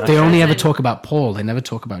of. Exactly. They only ever Present. talk about Paul. They never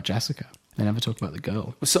talk about Jessica. They never talk about the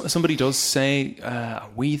girl. Somebody does say a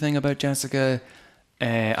wee thing about Jessica.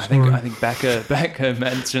 I think Becca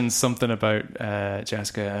mentions something about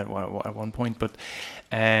Jessica at one point, but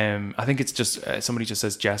I think it's just somebody just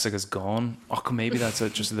says Jessica's gone. Oh, maybe that's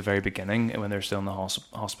just at the very beginning when they're still in the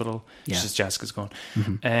hospital. Yeah. It's just Jessica's gone.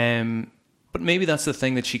 But maybe that's the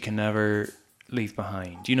thing that she can never leave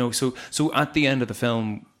behind. So at the end of the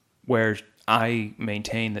film, where I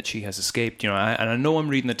maintain that she has escaped, and I know I'm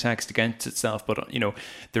reading the text against itself, but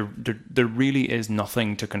there really is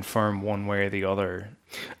nothing to confirm one way or the other.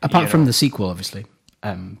 Apart from the sequel, obviously.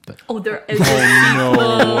 But Oh, there is no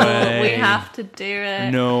way. We have to do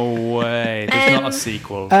it. No way. There's not a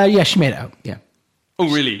sequel. yeah, she made it out. Yeah, Oh,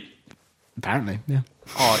 really? apparently. Yeah.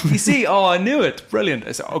 Oh, you see? Oh, I knew it.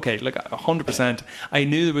 Brilliant. Okay, look, 100%. I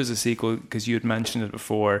knew there was a sequel because you had mentioned it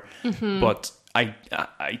before, but I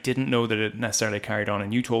didn't know that it necessarily carried on,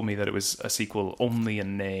 and you told me that it was a sequel only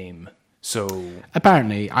in name. So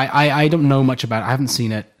Apparently, I don't know much about it. I haven't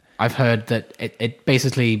seen it. I've heard that it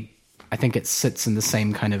basically, I think it sits in the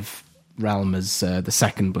same kind of realm as the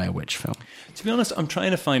second Blair Witch film. to be honest, I'm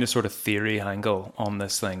trying to find a sort of theory angle on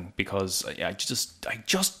this thing because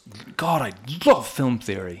God, I love film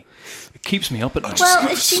theory. It keeps me up at night. Well,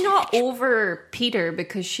 is she not over Peter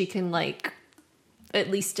because she can like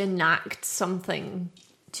at least enact something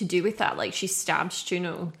to do with that? Like she stabs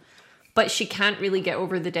Juno, but she can't really get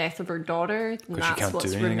over the death of her daughter. And Because she that's can't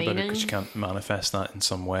what's do anything about it remaining. because she can't manifest that in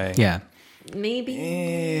some way. Yeah. Maybe.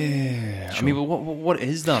 Yeah. I mean, but what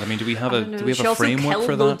is that? I mean, do we have I a don't know. do we have She a also framework killed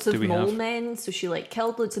for that? loads Do of we mole have? men, so she like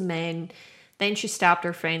killed loads of men. Then she stabbed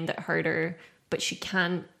her friend that hurt her, but she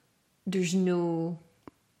can't. There's no.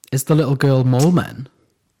 Is the little girl Mole Man?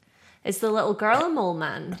 Is the little girl a mole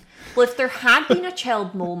man? Well, if there had been a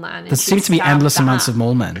child mole man, There seems to be endless amounts of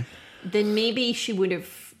mole men. Then maybe she would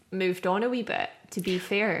have moved on a wee bit. To be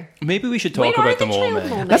fair, Maybe we should Where talk are about the mole child men.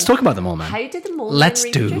 mole men? Let's talk about the Mole Man. How did the mole Let's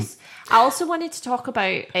men do. reproduce? I also wanted to talk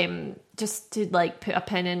about just to like put a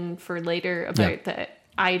pin in for later about the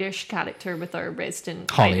Irish character with our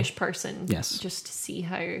resident Holly. Irish person. Yes. Just to see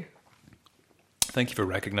how. Thank you for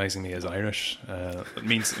recognizing me as Irish. It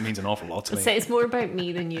means an awful lot to me. So it's more about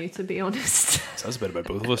me than you, to be honest. So that's a bit about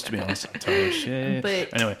both of us, to be honest. Irish, yeah. But-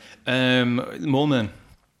 Anyway, mole men,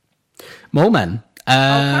 Mole Men.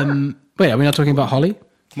 Wait, are we not talking about Holly?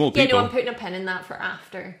 mole Yeah, people. no, I'm putting a pin in that for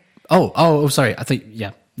after. Oh, sorry. I think,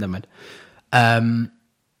 yeah, never mind.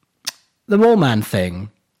 The Mole Man thing.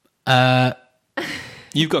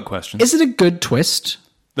 You've got questions. Is it a good twist?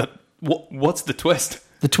 What's the twist?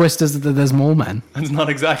 The twist is that there's mole men It's not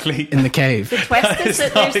exactly in the cave. The twist is it's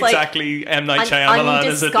that not there's like exactly M Night an Shyamalan,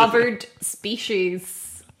 is it? undiscovered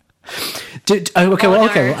species. Okay, On well,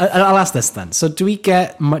 Earth. I'll ask this then. So, do we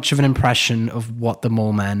get much of an impression of what the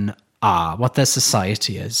mole men are, what their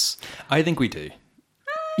society is? I think we do.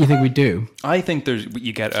 You think we do? I think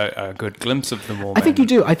you get a good glimpse of the mole. I think you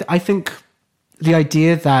do. I think the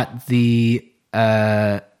idea that the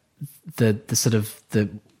sort of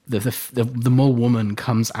the mole woman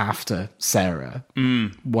comes after Sarah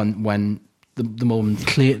when the mole woman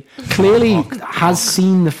clearly has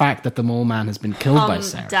seen the fact that the mole man has been killed by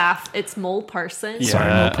Sarah. Daft, it's mole person. Yeah,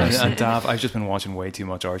 Sorry, mole person. and Dav, I've just been watching way too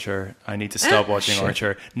much Archer. I need to stop watching Shit.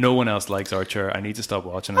 Archer. No one else likes Archer. I need to stop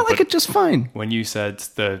watching it. I like but it just fine. when you said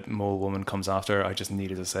the mole woman comes after, I just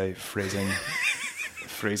needed to say phrasing,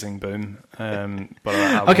 phrasing boom. But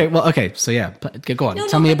Okay. So yeah, go on. No,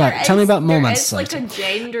 tell no, me but about there Mole is Man like society. a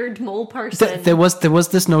gendered mole person. There was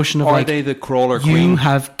this notion of are like they the crawler you queen?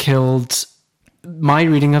 have killed. My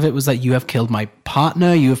reading of it was that you have killed my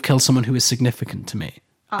partner. You have killed someone who is significant to me,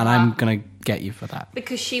 and I'm gonna get you for that.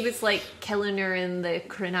 Because she was like killing her in the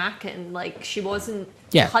Kranakin, like she wasn't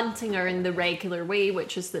Yeah. hunting her in the regular way,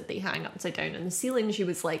 which is that they hang upside down on the ceiling. She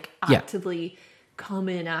was like Yeah. actively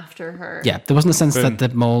coming after her. Yeah, there wasn't a sense Boom. that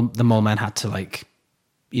the mole man had to like,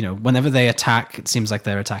 whenever they attack, it seems like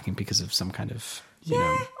they're attacking because of some kind of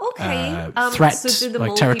Okay. threat, so do the like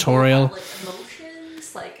mole territorial. people have, like,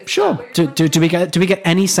 emotions? Like, is Sure. that what you're Do we get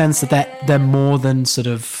any sense that they're more than sort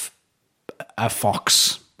of a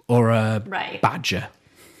fox or a Right. badger?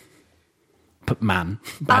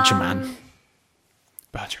 Badger man.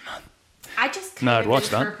 Badger Man. I just No, kind I'd of watch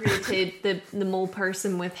that. interpreted the mole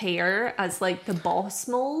person with hair as like the boss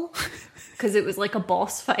mole because it was like a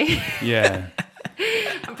boss fight. Yeah.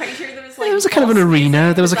 I'm pretty sure there was like It was a kind of an boss arena.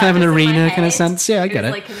 music, There was a but kind of that an was in my arena kind of head. sense. Yeah, I get was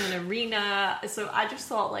it. like in an arena. So I just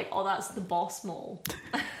thought like, oh, that's the boss mole.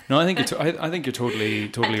 No, I think I think you're totally I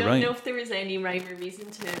don't right. know if there was any rhyme or reason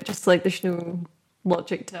to it. Just like there's no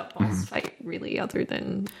logic to a boss fight really, other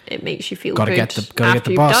than it makes you feel Gotta good get the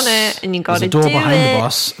after you've boss. done it, and you got There's to a do door behind it. the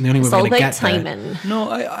boss, and the only way It's we're all gonna about get there. timing.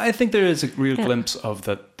 No, I think there is a real glimpse of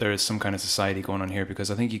that. There is some kind of society going on here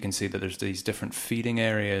because I think you can see that there's these different feeding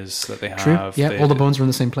areas that they True. have. Yeah, all the bones are in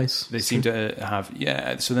the same place. They seem to have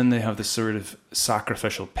So then they have this sort of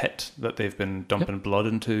sacrificial pit that they've been dumping blood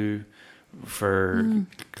into for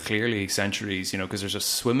clearly centuries. Because there's a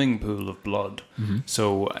swimming pool of blood.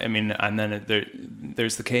 So I mean, and then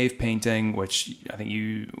there's the cave painting, which I think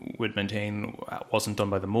you would maintain wasn't done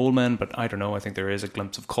by the mole men, but I don't know. I think there is a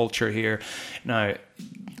glimpse of culture here. Now,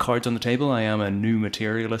 cards on the table. I am a new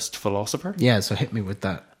materialist philosopher. Yeah, so hit me with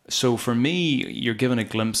that. So for me, you're given a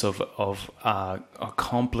glimpse of a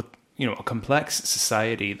complex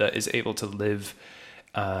society that is able to live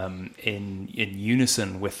in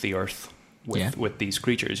unison with the earth, with these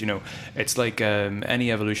creatures. It's like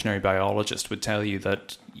any evolutionary biologist would tell you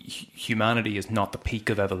that humanity is not the peak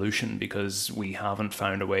of evolution because we haven't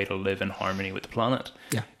found a way to live in harmony with the planet.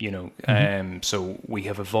 Yeah. So we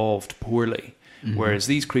have evolved poorly. Whereas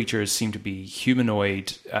these creatures seem to be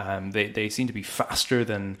humanoid, they seem to be faster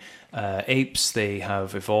than apes. They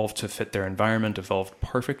have evolved to fit their environment, evolved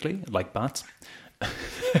perfectly, like bats.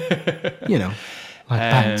 Like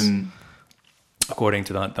bats. According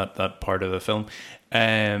to that part of the film.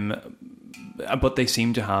 But they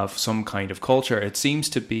seem to have some kind of culture. It seems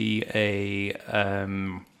to be a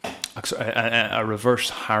reverse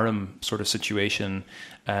harem sort of situation,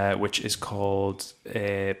 which is called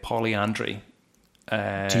polyandry.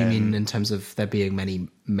 Do you mean in terms of there being many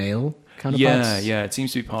male counterparts? Yeah. It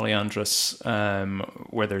seems to be polyandrous,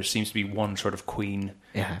 where there seems to be one sort of queen.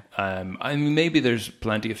 Yeah. I mean, maybe there's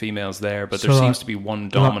plenty of females there, but So there like- seems to be one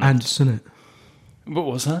Like dominant. ants, innit? What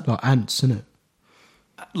was that? Like ants, innit?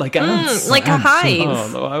 Like ants? Like a ants, hive. Oh,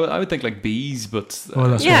 no, I would think like bees, but Oh,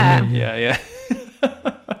 that's Yeah. what I mean. yeah.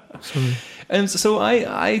 Sorry. And so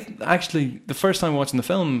I actually, the first time watching the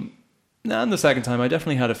film, and the second time, I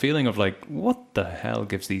definitely had a feeling of like, what the hell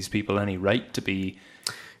gives these people any right to be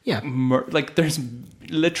Yeah. like? There's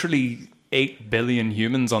literally 8 billion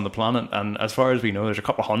humans on the planet, and as far as we know, there's a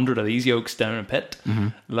couple hundred of these yolks down in a pit.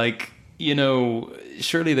 Like,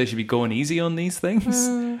 surely they should be going easy on these things.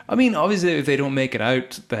 I mean, obviously, if they don't make it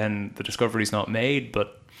out, then the discovery's not made.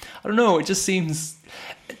 But I don't know. It just seems.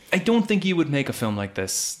 I don't think you would make a film like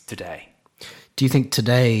this today. Do you think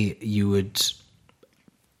today you would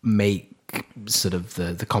make sort of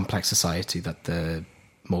the complex society that the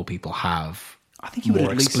mole people have I think you would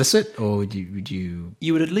more at least explicit, or would you?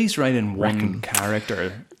 You would at least write in one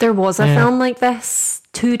character. There was a film like this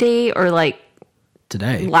today, or like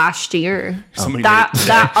today. last year. Somebody That made it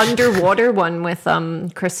that underwater one with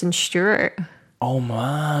Kristen Stewart. Oh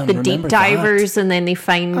man, The remember deep divers, and then they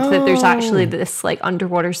find that there's actually Oh. this like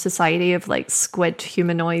underwater society of like squid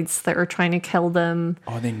humanoids that are trying to kill them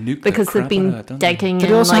That. Oh, they nuke because the they've crap been out of it, don't they? digging Did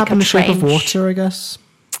in it also like happen a in Shape of trench. Water, I guess?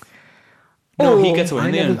 No, he Oh. gets away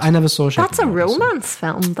in the end. I never saw Shape That's of a Water. so- romance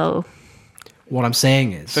film, though. What I'm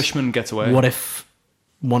saying is, Fishman gets away. what if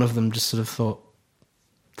one of them just sort of thought,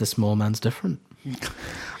 this mole man's different?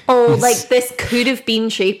 Oh, like this could have been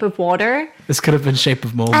Shape of Water. This could have been Shape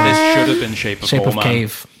of Mole Man. This should have been Shape of Shape Mole of Man.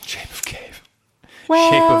 Cave. Shape of Cave.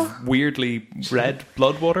 Well, Shape of weirdly red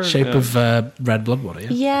blood water. Shape Yeah. of red blood water, yeah.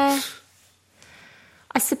 yeah.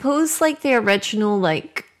 I suppose like the original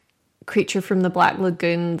like creature from the Black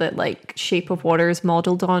Lagoon that like Shape of Water is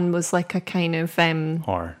modeled on was like a kind of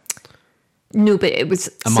Horror. no, but it was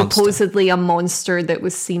A monster. supposedly a monster that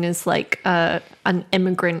was seen as like an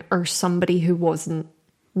immigrant or somebody who wasn't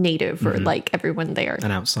native or like everyone there.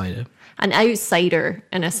 An outsider. An outsider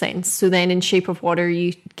in a sense. So then in Shape of Water,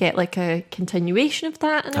 you get like a continuation of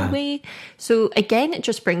that in a way. So again, it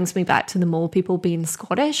just brings me back to the mole people being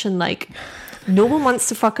Scottish and like no one wants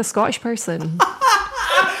to fuck a Scottish person.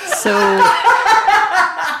 So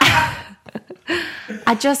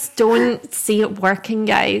I just don't see it working,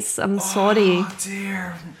 guys. I'm sorry. Oh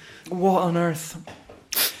dear, what on earth?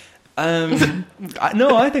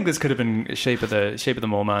 I think this could have been Shape of the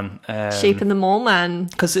Mole Man. Shaping the Mole Man.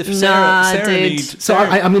 Because if Nah, Sarah dude. needs, So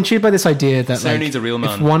I'm intrigued by this idea that Sarah like, needs a real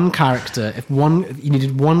if man. you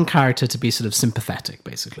needed one character to be sort of sympathetic,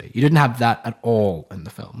 basically. You didn't have that at all in the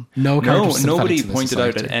film. No character no, was sympathetic nobody to the pointed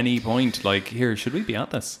out society. at any point like, here, should we be at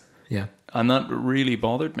this? Yeah. And that really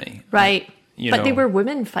bothered me. Right. You But they know. were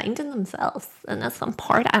women finding themselves, and that's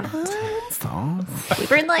important. We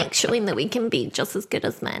were like showing that we can be just as good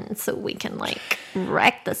as men, so we can like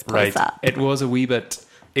wreck this place Right. up. It was a wee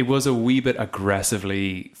bit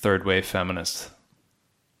aggressively third wave feminist.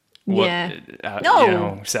 Yeah. You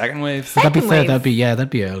know, second wave. That'd be Second fair. wave. That'd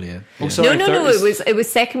be earlier. Oh, sorry, No, third- it was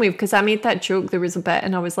second wave because I made that joke. There was a bit,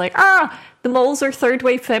 and I was like, the moles are third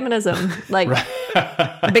wave feminism, like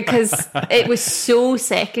because it was so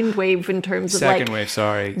second wave in terms of second like wave.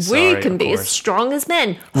 Sorry, we can of be as course. strong as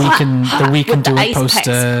men. We can With do the it ice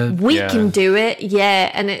poster. picks. We Yeah. can do it,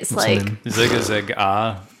 yeah. And it's What's her like, name? Zig a zig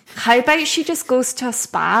ah. how about she just goes to a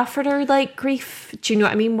spa for her like grief? Do you know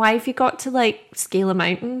what I mean? Why have you got to like scale a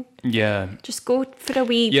mountain? Yeah, Just go for a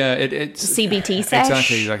wee yeah. It's CBT sesh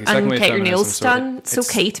exactly like second and wave get your feminism, nails so done. It's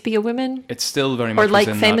okay to be a woman It's still very much or like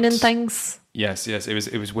within feminine that, things. Yes.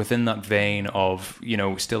 It was within that vein of, you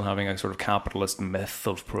know, still having a sort of capitalist myth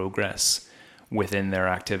of progress within their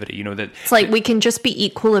activity. You know that It's like we can just be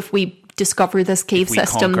equal if we discover this cave we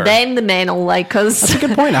system. conquer. Then the men will like us. That's a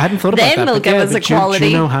good point. I hadn't thought about Then that. they'll but give yeah, us but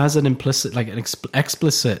equality. Juno has an implicit, like an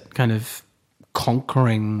explicit kind of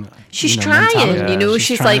conquering. She's you know, trying, mentality. you know. She's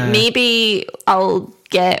She's like, trying to- maybe I'll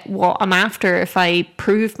get what I'm after if I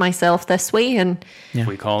prove myself this way, and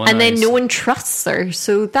we colonize. and then no one trusts her.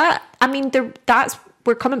 So that, I mean, that's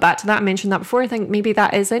we're coming back to that. I mentioned that before. I think maybe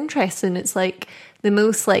that is interesting. It's like the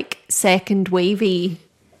most like second wavy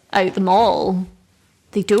out them all.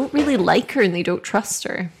 They don't really like her and they don't trust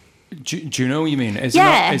her. Juno, you mean?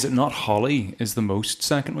 Yeah. Is it not Holly is the most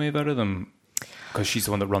second wave out of them? Because she's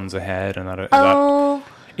the one that runs ahead and that. Oh,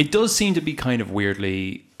 It does seem to be kind of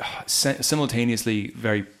weirdly, simultaneously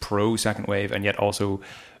very pro second wave and yet also,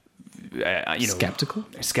 Skeptical?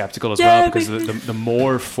 skeptical as Yeah, well. Because the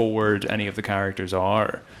more forward any of the characters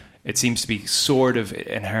are, it seems to be sort of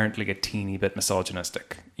inherently a teeny bit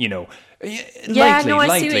misogynistic. You know, Yeah, no,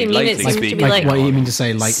 I see what you mean. It seems to speaking. be Like, like, what you mean to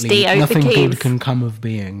say, lightly, stay out the nothing good cave. can come of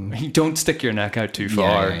being. You don't stick your neck out too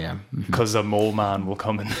far, yeah. because a mole man will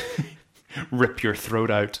come and rip your throat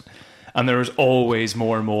out, and there is always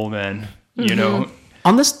more mole men. You know,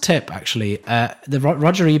 On this tip, actually, the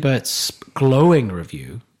Roger Ebert's glowing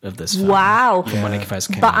review of this film wow. from when it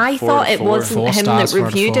first came But out. I thought it wasn't 4 him stars, that 4 out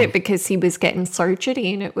of reviewed 4. it because he was getting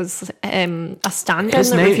surgery and it was a stand-in his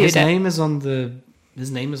that name, reviewed his it. name is on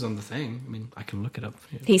the thing. I mean, I can look it up.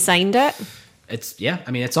 He signed it. It's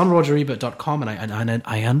it's on RogerEbert.com, and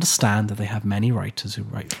I understand that they have many writers who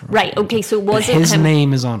write for Right, Roger okay, Ebert. so it But wasn't his him.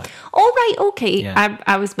 name is on it. Oh, right, okay. Yeah.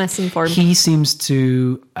 I was misinformed. He seems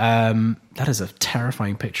to. That is a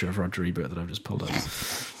terrifying picture of Roger Ebert that I've just pulled up.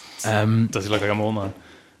 does he look like a mole man?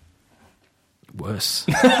 Worse.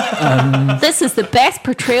 This is the best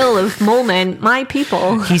portrayal of mole men, my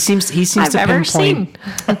people, He seems I've to ever pinpoint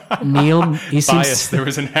seen. Neil. He Bias. seems There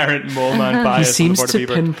was inherent mole man he bias. on the seems part of to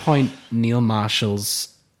Ebert. pinpoint Neil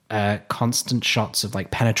Marshall's constant shots of like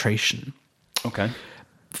penetration Okay.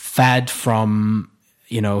 fed from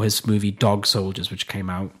his movie Dog Soldiers, which came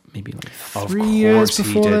out maybe like Of 3 years course he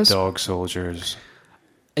before did this. Dog Soldiers.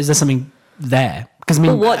 Is there something there? Because I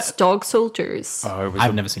mean, Well, what's Dog Soldiers? Oh, it was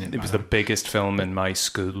I've never seen it. It was the biggest film in my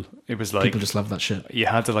school. It was like People just love that shit. you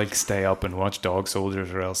had to like stay up and watch Dog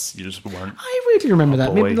Soldiers, or else you just weren't. I really remember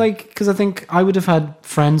that. Maybe boy. like because I think I would have had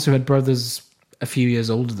friends who had brothers a few years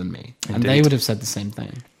older than me, and they Indeed. would have said the same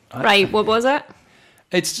thing. Right, what was it?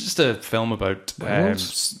 It's just a film about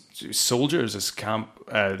Werewolves? soldiers. This camp,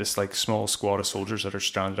 this like small squad of soldiers that are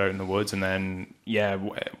stranded out in the woods, and then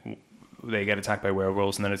they get attacked by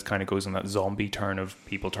werewolves, and then it kind of goes on that zombie turn of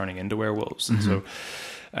people turning into werewolves. And so,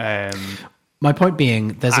 My point being,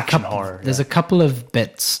 there's a Action couple. horror, There's yeah. a couple of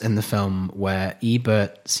bits in the film where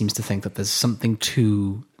Ebert seems to think that there's something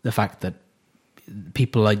to the fact that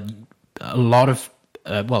people are a lot of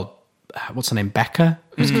what's her name, Becca,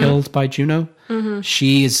 who's killed by Juno.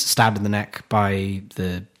 She is stabbed in the neck by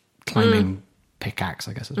the climbing pickaxe,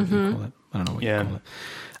 I guess is what you call it. I don't know what Yeah. you call it.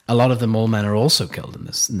 A lot of the mole men are also killed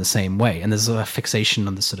in the same way, and there's a fixation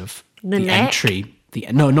on the sort of The neck? entry.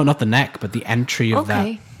 Not the neck, but the entry of that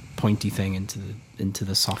Okay. pointy thing into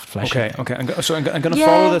the soft flesh. okay. I'm going to Yeah.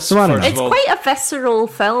 follow this So I don't first know. It's of all. quite a visceral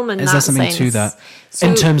film in Is that there something sense. to that? So,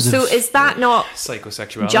 In terms of- so is that not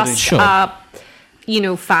Psychosexuality. just Sure. a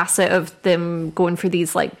facet of them going for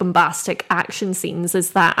these like bombastic action scenes?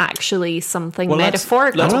 Is that actually something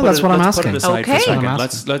metaphorical? let's- put that's it- what I'm let's put asking. it aside for a Okay. second. I'm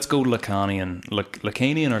Let's go Lacanian.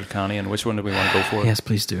 Lacanian or Lacanian? Which one do we want to go for? Yes,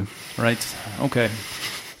 please do. Right. Okay.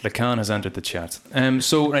 Lacan has entered the chat.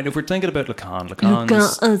 So, right, if we're thinking about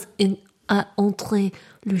Lacan's... Entre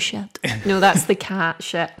le chat. No, that's the cat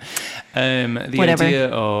shit. The Whatever. idea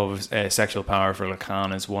of sexual power for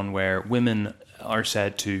Lacan is one where women are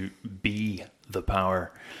said to be the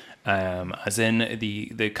power, as in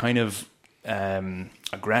the kind of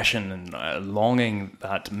aggression and longing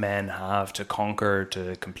that men have to conquer,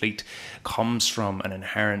 to complete, comes from an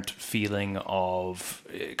inherent feeling of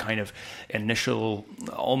kind of initial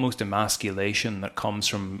almost emasculation that comes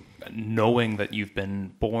from knowing that you've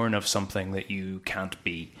been born of something that you can't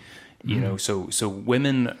be. You know, so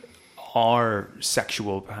women are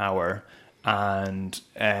sexual power, and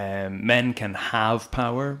men can have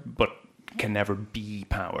power but can never be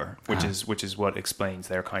power, which is what explains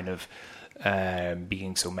their kind of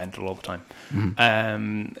being so mental all the time.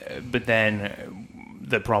 But then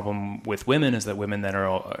the problem with women is that women then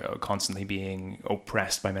are constantly being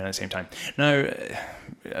oppressed by men at the same time. Now,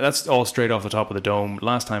 that's all straight off the top of the dome.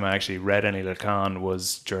 Last time I actually read any Lacan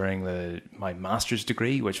was during my master's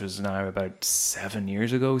degree, which was now about 7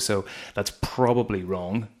 years ago, so that's probably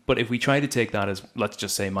wrong. But if we try to take that as, let's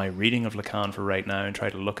just say, my reading of Lacan for right now and try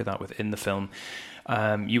to look at that within the film,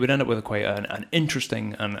 you would end up with quite an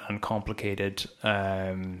interesting and complicated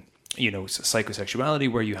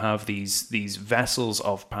psychosexuality, where you have these vessels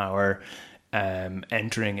of power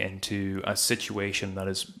entering into a situation that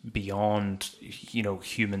is beyond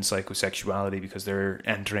human psychosexuality, because they're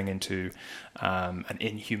entering into an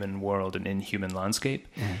inhuman world, an inhuman landscape.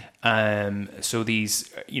 So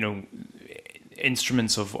these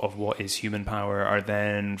instruments of what is human power are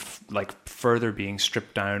then further being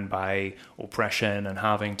stripped down by oppression and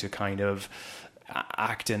having to kind of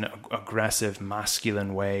act in aggressive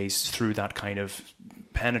masculine ways through that kind of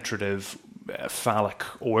penetrative phallic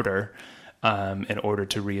order in order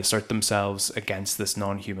to reassert themselves against this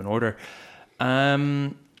non-human order.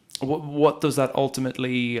 What does that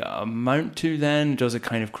ultimately amount to then? Does it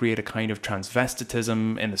kind of create a kind of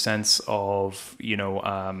transvestitism in the sense of,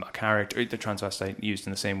 a character, the transvestite used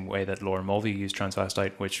in the same way that Laura Mulvey used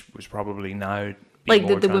transvestite, which was probably now Like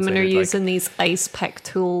the women are using these ice pick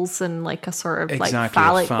tools and like a sort of exactly, like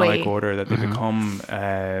phallic way. order, that they become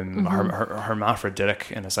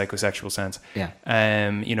hermaphroditic in a psychosexual sense. Yeah.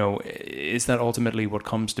 Is that ultimately what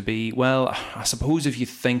comes to be? Well, I suppose if you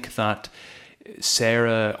think that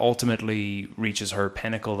Sarah ultimately reaches her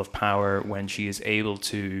pinnacle of power when she is able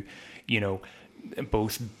to,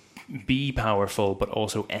 both be powerful but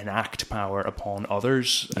also enact power upon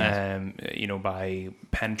others, by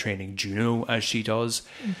penetrating Juno as she does.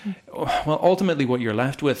 Well, ultimately what you're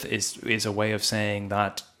left with is a way of saying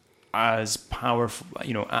that as powerful,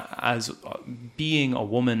 as being a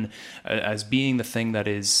woman, as being the thing that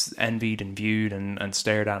is envied and viewed and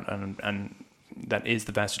stared at and that is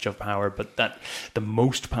the vestige of power, but that the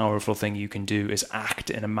most powerful thing you can do is act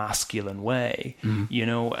in a masculine way.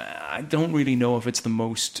 I don't really know if it's the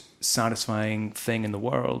most satisfying thing in the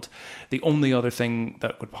world. The only other thing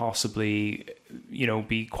that would possibly,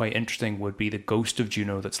 be quite interesting would be the ghost of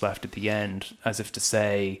Juno that's left at the end, as if to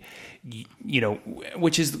say,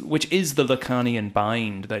 which is the Lacanian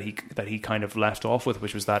bind that he kind of left off with,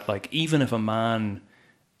 which was that, like, even if a man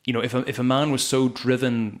you know, if a man was so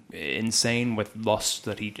driven insane with lust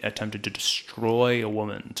that he attempted to destroy a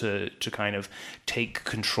woman to kind of take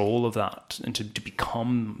control of that and to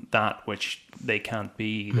become that which they can't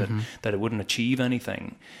be, that it wouldn't achieve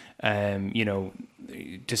anything, you know,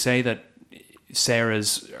 to say that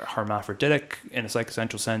Sarah's hermaphroditic in a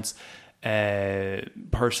psychosexual sense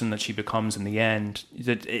person that she becomes in the end,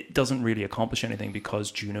 that it doesn't really accomplish anything because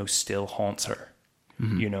Juno still haunts her.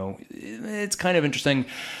 You know, it's kind of interesting.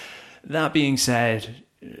 That being said,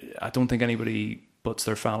 I don't think anybody puts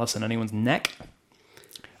their phallus in anyone's neck.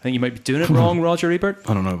 I think you might be doing it wrong, Roger Ebert.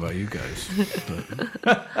 I don't know about you guys.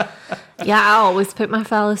 But... Yeah, I always put my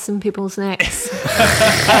phallus in people's necks.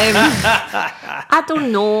 I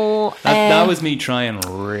don't know. That was me trying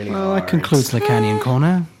really Well, hard. that concludes Lacanian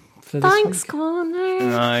Corner. For this Thanks, week.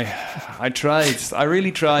 Connor. I tried. I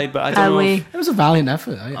really tried, but I don't know. It It was a valiant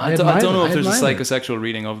effort. I don't know if there's a psychosexual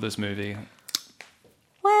reading of this movie.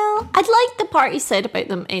 Well, I'd like the part you said about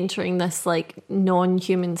them entering this like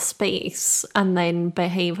non-human space and then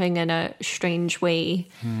behaving in a strange way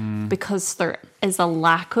because there is a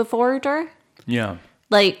lack of order. Yeah.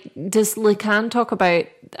 Like, does Lacan talk about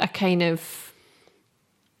a kind of,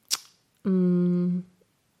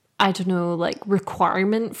 I don't know, like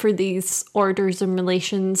requirement for these orders and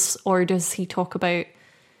relations, or does he talk about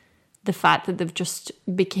the fact that they've just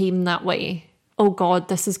became that way? Oh God,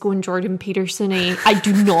 this is going Jordan Peterson-y. I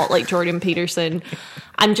do not like Jordan Peterson.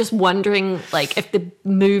 I'm just wondering, like, if the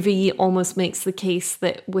movie almost makes the case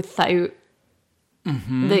that without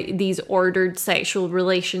these ordered sexual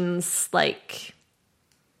relations, like,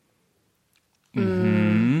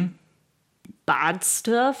 bad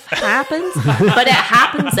stuff happens. But it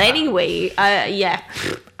happens anyway. Yeah,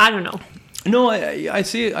 I don't know. No, I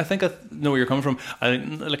see it. I think I know where you're coming from. I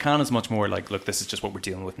think Lacan is much more like, look, this is just what we're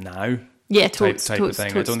dealing with now. Yeah, type of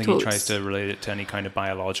thing. I don't think he tries to relate it to any kind of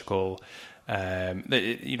biological.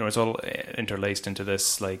 You know, it's all interlaced into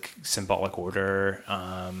this like symbolic order.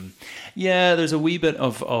 Yeah, there's a wee bit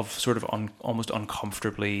of sort of almost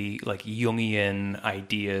uncomfortably like Jungian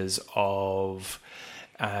ideas of,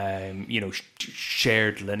 you know,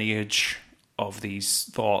 shared lineage of these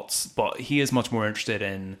thoughts, but he is much more interested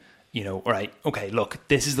in, you know, all right, okay, look,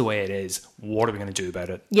 this is the way it is. What are we going to do about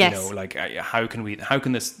it? Yes. You know, like how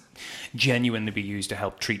can this genuinely be used to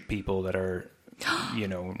help treat people that are, you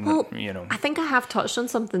know, Well, you know. I think I have touched on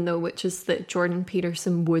something though, which is that Jordan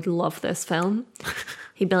Peterson would love this film.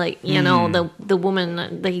 He'd be like, you know, the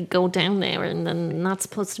woman, they go down there and then not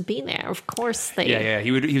supposed to be there. Of course they. Yeah.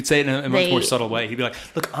 He would say it in a much more subtle way. He'd be like,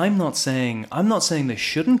 look, I'm not saying they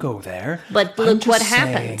shouldn't go there. But I'm look just what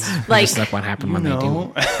saying, happened. Like Just like what happened when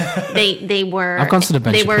no. they were I've considered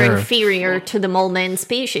Ben they were Shapiro. inferior to the mole men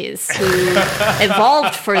species who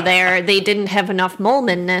evolved for there. They didn't have enough mole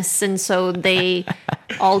menness, and so they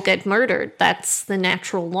all get murdered. That's the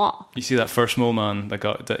natural law. You see that first mole man that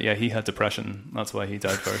got that? Yeah, he had depression. That's why he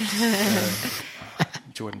died first.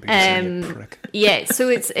 Jordan Peterson, you prick. Yeah, so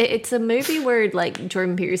it's a movie where like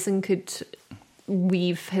Jordan Peterson could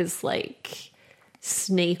weave his like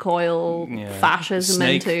snake oil fascism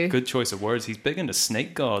Snake, into. good choice of words. He's big into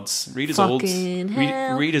snake gods. Read his Fucking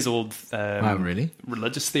hell. read his old Wow, really?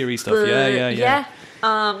 religious theory stuff. Yeah.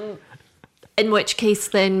 In which case,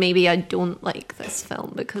 then maybe I don't like this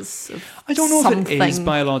film because of I don't know something. if it is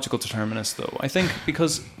biological determinist, though. I think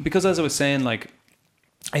because as I was saying, like,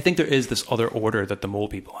 I think there is this other order that the mole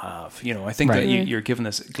people have. You know, I think Right. that you're given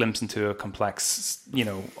this glimpse into a complex, you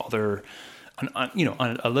know, other, you know,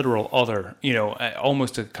 a literal other. You know,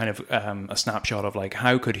 almost a kind of a snapshot of like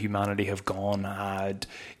how could humanity have gone had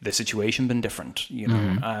the situation been different. You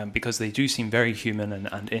know, because they do seem very human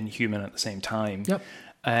and inhuman at the same time. Yep.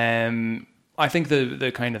 I think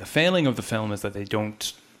the kind of the failing of the film is that they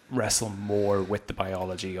don't wrestle more with the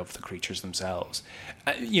biology of the creatures themselves.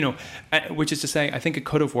 You know, which is to say, I think it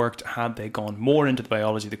could have worked had they gone more into the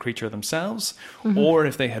biology of the creature themselves, or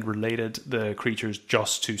if they had related the creatures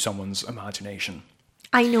just to someone's imagination.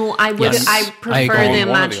 I know. I would. Yes, I I prefer agree. the One or the other.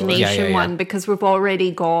 imagination Yeah. one because we've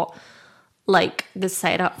already got like the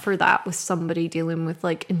setup for that with somebody dealing with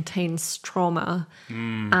like intense trauma,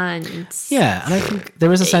 and Yeah, and I think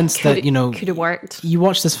there is a sense that, you know, could have worked. you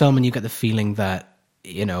watch this film and you get the feeling that,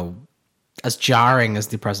 you know, as jarring as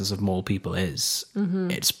the presence of mole people is,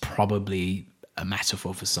 it's probably a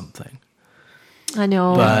metaphor for something. I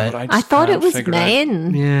know. But I I just thought it can't was figure out-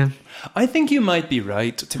 men. Yeah. I think you might be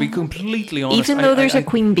right. To be completely honest, Even though there's a a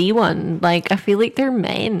queen bee one, like I feel like they're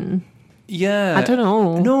men. Yeah. I don't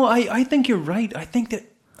know. No, I think you're right. I think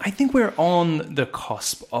we're on the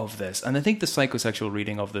cusp of this. And I think the psychosexual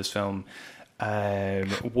reading of this film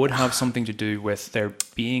would have something to do with there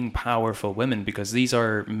being powerful women, because these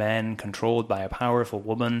are men controlled by a powerful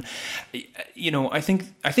woman. I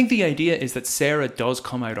think the idea is that Sarah does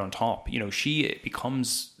come out on top. She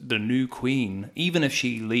becomes the new queen, even if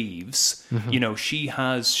she leaves. She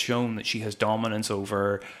has shown that she has dominance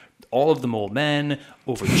over all of the mole men,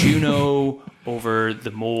 over Juno, over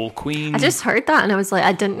the mole queen. I just heard that and I was like,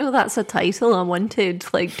 I didn't know that's a title I wanted,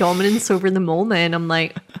 like dominance over the mole men. I'm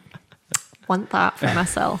like, want that for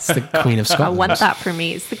myself. It's the Queen of I Scotland. want that for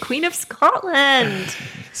me. It's the Queen of Scotland.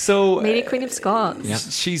 So Maybe Queen of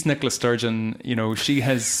Scots. she's Nicola Sturgeon. She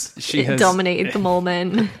has Dominated the mole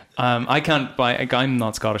men. I'm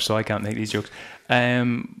not Scottish, so I can't make these jokes.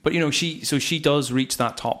 But she does reach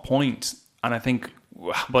that top point, and I think,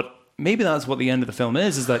 but maybe that's what the end of the film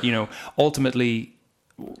is that ultimately,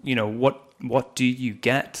 what do you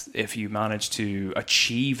get if you manage to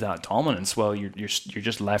achieve that dominance? Well, you're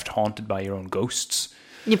just left haunted by your own ghosts.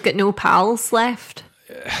 You've got no pals left.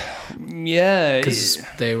 Yeah, Because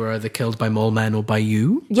they were either killed by mole men or by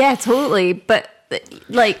you. Yeah, totally. But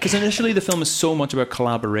like, because initially the film is so much about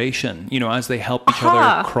collaboration, as they help each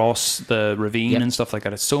other cross the ravine and stuff like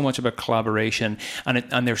that. It's so much about collaboration,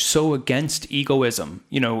 and they're so against egoism.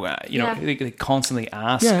 They constantly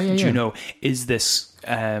ask Juno, "Is this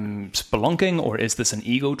spelunking or is this an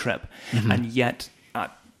ego trip?" And yet,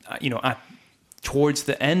 towards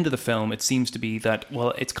the end of the film, it seems to be that,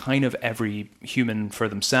 well, it's kind of every human for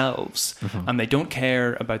themselves, and they don't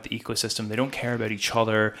care about the ecosystem. They don't care about each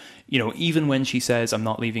other. Even when she says, "I'm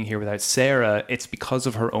not leaving here without Sarah," it's because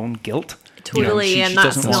of her own guilt. totally, she and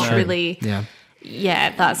that's doesn't want not to- really.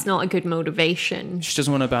 Yeah. That's not a good motivation. She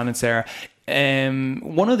doesn't want to abandon Sarah.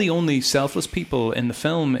 One of the only selfless people in the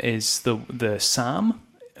film is the Sam.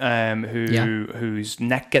 Whose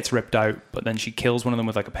neck gets ripped out, but then she kills one of them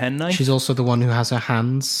with like a penknife. She's also the one who has her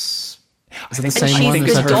hands. Is it the And same she's one? the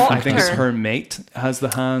Is that her- I think it's doctor. her mate has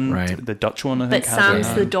the hand. Right. The Dutch one, I But think, has her Sam's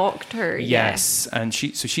hand. the doctor. Yes, and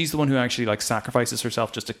she's the one who actually like sacrifices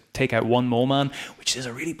herself just to take out one mole man, which is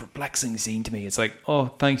a really perplexing scene to me. It's like, oh,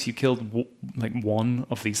 thanks, you killed like one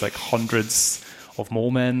of these like hundreds of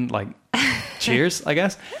mole men. Like, cheers, I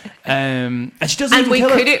guess. And she doesn't. And even we kill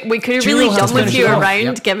her. could have Juno really has to done with finish you it off. around,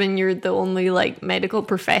 Yep. given you're the only like medical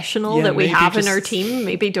professional Yeah, that we maybe have in just- our team.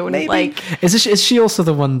 Maybe don't Maybe. like. Is she also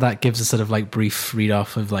the one that gives a sort of like brief read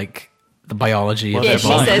off of like the biology of Yeah, their she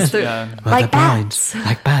blind? says they're Yeah. Well, like they're blind, bats.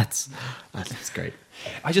 like bats. That's great.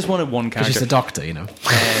 I just wanted one Because she's character. a doctor, you know.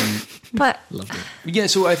 But Lovely. Yeah,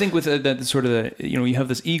 so I think with the sort of the, you have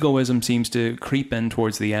this egoism seems to creep in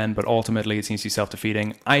towards the end, but ultimately it seems to be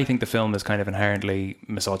self-defeating. I think the film is kind of inherently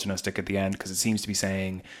misogynistic at the end because it seems to be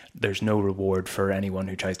saying there's no reward for anyone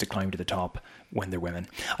who tries to climb to the top when they're women.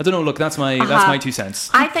 I don't know. Look, that's my 2 cents.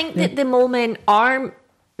 I think that the mole men are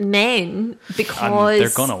men And because they're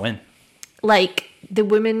gonna win like the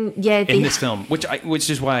women, yeah, in this film, which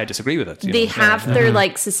is why I disagree with it. they have their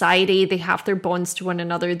like society, they have their bonds to one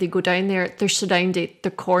another. They go down there, they're surrounded,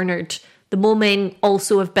 they're cornered. The mole men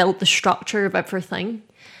also have built the structure of everything.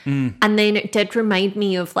 And then it did remind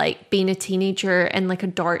me of like being a teenager in like a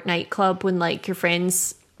dark nightclub when like your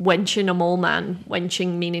friends winching a mole man,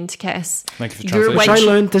 winching meaning to kiss. Like the You're translation. Which I winching-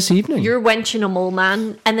 learned this evening. You're winching a mole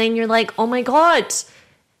man, and then you're like, oh my god,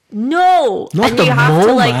 no. Not and the you have to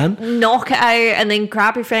mole like man. knock it out and then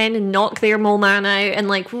grab your friend and knock their mole man out and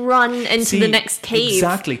like run into See, the next cave.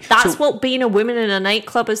 exactly. That's So- what being a woman in a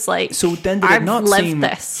nightclub is like. So then did I've it not lived seem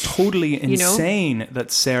this. totally you know? insane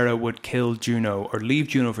that Sarah would kill Juno or leave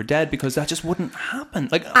Juno for dead, because that just wouldn't happen?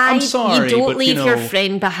 Like, I, I'm sorry, you don't but leave you know, your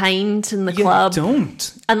friend behind in the you club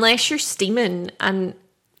don't. unless you're steaming. And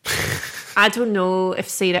I don't know if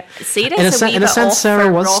Sarah's In a a sen- wee in a bit sense, off Sarah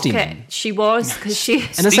for was Rocket. steaming. She was because she.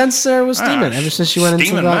 In a sense, Sarah was steaming ever since she went into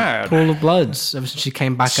steaming that mad. pool of bloods. Ever since she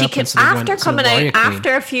came back She up came and sort of went after to the coming warrior out queen.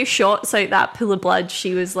 after a few shots out that pool of blood.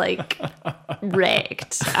 She was like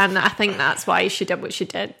wrecked, and I think that's why she did what she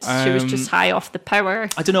did. She was just high off the power.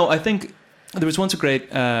 I don't know. I think there was once a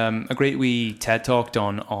great wee TED talk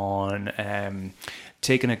done on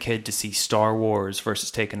taking a kid to see Star Wars versus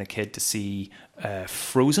taking a kid to see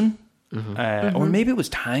Frozen. Or maybe it was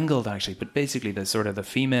Tangled actually, but basically the sort of the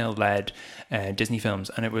female-led Disney films.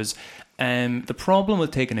 And it was the problem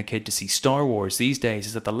with taking a kid to see Star Wars these days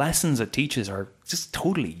is that the lessons it teaches are just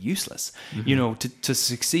totally useless. You know, to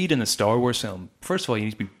succeed in a Star Wars film, first of all, you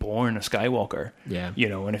need to be born a Skywalker. Yeah. You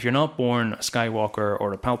know, and if you're not born a Skywalker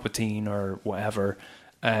or a Palpatine or whatever,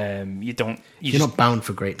 you don't. You're not bound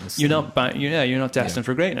for greatness. You're not. You're not destined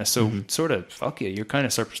for greatness. So sort of fuck you. You're kind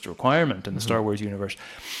of surplus to requirement in the Star Wars universe.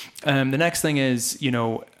 The next thing is,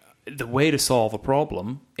 the way to solve a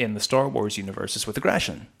problem in the Star Wars universe is with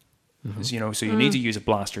aggression. So you need to use a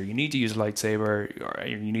blaster, you need to use a lightsaber, or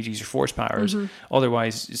you need to use your force powers.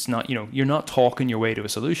 Otherwise, it's not, you're not talking your way to a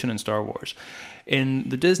solution in Star Wars. In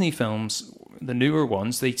the Disney films, the newer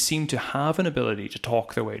ones, they seem to have an ability to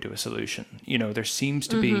talk their way to a solution. There seems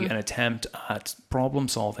to be an attempt at problem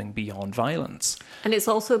solving beyond violence. And it's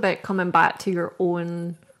also about coming back to your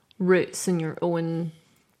own roots and your own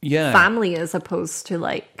Yeah. family as opposed to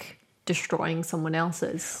like destroying someone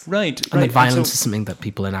else's. Right. And right. that violence So is something that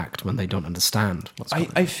people enact when they don't understand what's going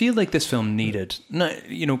on. I feel like this film needed,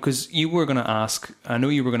 because you were going to ask, I know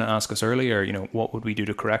you were going to ask us earlier, what would we do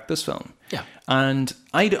to correct this film? Yeah. And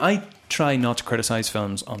I try not to criticize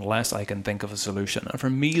films unless I can think of a solution. And for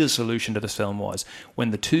me, the solution to this film was when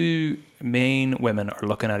the two main women are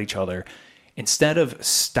looking at each other, instead of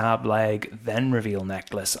stab leg, then reveal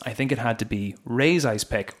necklace, I think it had to be raise ice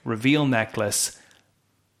pick, reveal necklace.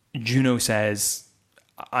 Juno says,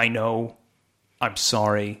 I know, I'm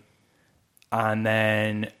sorry. And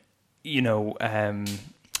then,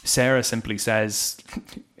 Sarah simply says,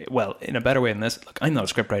 well, in a better way than this, look, I'm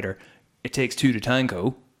not a scriptwriter. It takes two to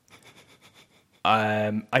tango.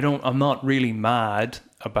 I'm not really mad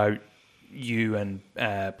about you and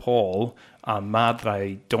Paul. I'm mad that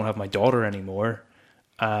I don't have my daughter anymore.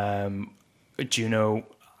 Juno,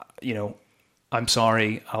 I'm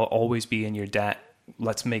sorry. I'll always be in your debt.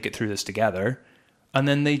 Let's make it through this together. And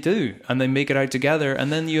then they do, and they make it out together,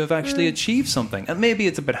 and then you have actually achieved something. And maybe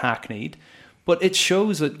it's a bit hackneyed, but it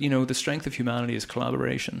shows that, the strength of humanity is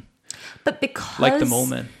collaboration. But because Like the Mole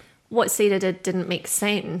Men. what Sarah didn't make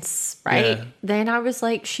sense, right? Yeah. Then I was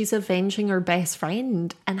like, she's avenging her best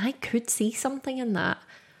friend, and I could see something in that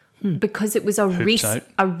because it was a Hoops out.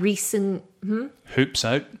 recent Hoops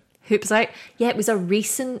out. hoops out. Yeah, it was a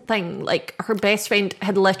recent thing. Like her best friend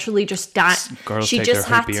had literally just died. Girls She take just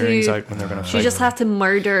their had hoop earrings to. out when they're going to She fight. just had to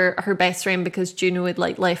murder her best friend because Juno had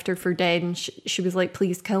like left her for dead, and she was like,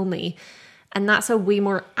 "Please kill me," and that's a way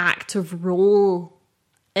more active role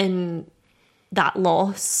in that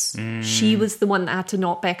loss. She was the one that had to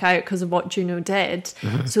knock back out because of what Juno did.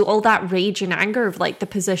 So all that rage and anger of like the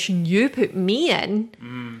position you put me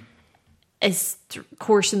in is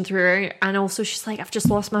coursing through her. And also she's like, I've just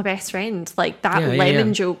lost my best friend. Like that Yeah,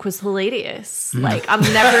 lemon joke was hilarious. Like I'm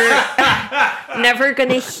never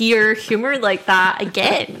gonna hear humor like that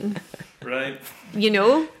again. Right.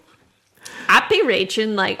 I'd be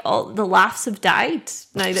raging like all the laughs have died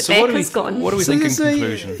now that So what do we Becca's gone. What do we think in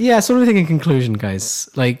conclusion? Yeah, so what do we think in conclusion, guys?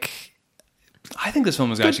 Like, I think this film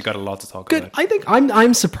has actually got a lot to talk good. about. I think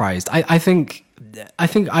I'm surprised. I think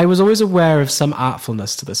I was always aware of some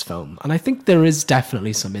artfulness to this film, and I think there is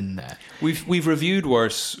definitely some in there. We've reviewed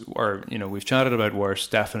worse, or we've chatted about worse,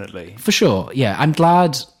 definitely. For sure, yeah. I'm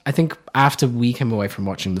glad. I think after we came away from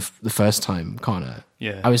watching the first time, Connor,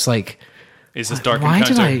 Yeah. I was like, Is this Dark why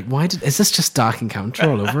Encounter? is this just Dark Encounter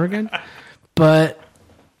all over again? But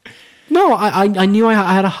no, I knew I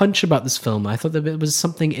had a hunch about this film. I thought that there was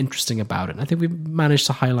something interesting about it. And I think we managed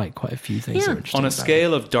to highlight quite a few things that Yeah. were interesting On a about it,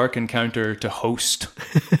 scale of Dark Encounter to Host,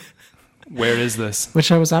 where is this?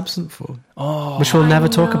 which I was absent for. Which we'll never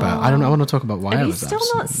talk about. I want to talk about why I Have you was still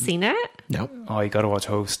absent. not seen it? No. Oh, you got to watch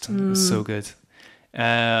Host. It's so good.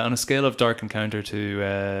 On a scale of Dark Encounter to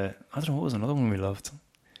I don't know, what was another one we loved?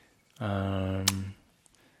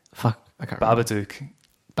 Fuck, I can't remember.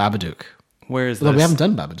 Babadook. Where is Although this? we haven't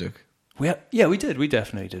done Babadook. We did. We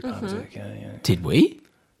definitely did Babadook. Yeah. Did we?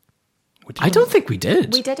 We did I don't think we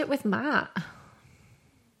did. We did it with Matt.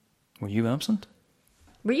 Were you absent?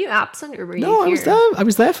 Were you absent or were you No, here? I was there. I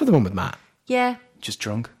was there for the one with Matt. Yeah, Just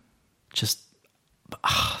drunk? Just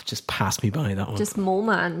passed me by that one. just mole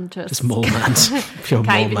man. Just mole man. Pure Can't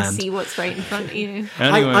mole even man. see what's right in front of you.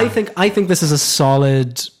 Anyway, I think this is a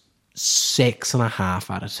solid 6.5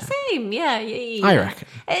 out of 10. Same, yeah. I reckon.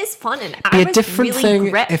 It is fun, and Be I a was different really thing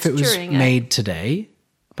gripped if it was during made today,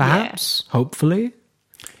 perhaps, hopefully.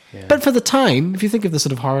 But for the time, if you think of the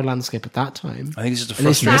sort of horror landscape at that time, I think it's just a At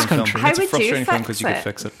least in this frustrating film. country. How It's a would you frustrating film fix because you could it?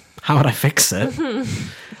 fix it. how would I fix it?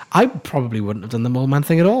 I probably wouldn't have done the Mole Man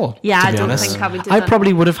thing at all. Yeah, to I be don't honest. think I would do I that.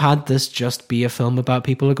 probably would have had this just be a film about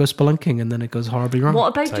people who go spelunking and then it goes horribly wrong. What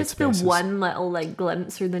about Tight just spaces. the one little like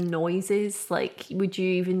glimpse or the noises? Like, would you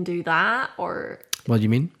even do that? Or What do you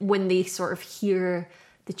mean? when they sort of hear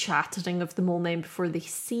the chattering of the mole men before they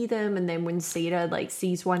see them, and then when Sarah like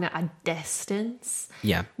sees one at a distance,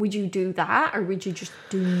 Yeah. would you do that, or would you just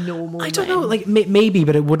do no mole I don't men? know, like maybe,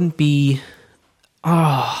 but it wouldn't be.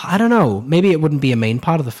 Oh, I don't know. Maybe it wouldn't be a main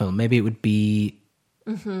part of the film. Maybe it would be.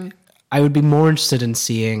 I would be more interested in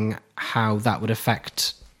seeing how that would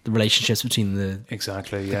affect the relationships between the.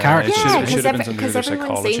 Exactly. Yeah. characters. It should have been some because weirder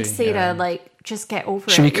everyone's saying psychology. to Sarah, Yeah. like, just get over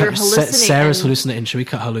Should we it. You're cut? hallucinating. Sarah's hallucinating. Should we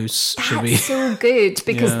cut her loose? Should That's we? so good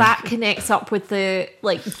because Yeah. that connects up with the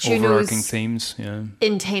like Overarching Juno's themes. Yeah.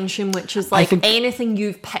 intention, which is like think- anything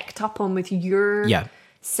you've picked up on with your Yeah.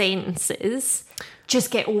 sentences,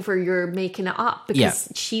 just get over your making it up because Yeah.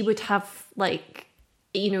 she would have like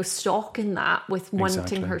stock in that with wanting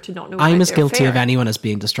Exactly. her to not know. I'm about as their guilty of affair. anyone as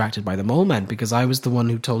being distracted by the mole men because I was the one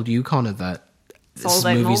who told you, Connor, that all this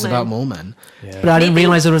about movie's mole about men. mole men. Yeah. But I didn't Maybe-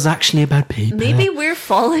 realize it was actually about people. Maybe we're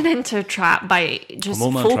falling into a trap by just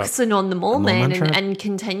mole man trap. focusing on the mole mole men man trap. and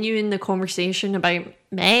continuing the conversation about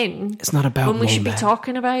men It's not about when we mole should men. be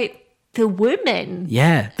talking about the women.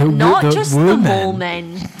 Yeah, Not just the women. mole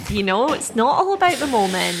men. It's not all about the mole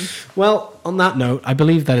men. Well, on that note, I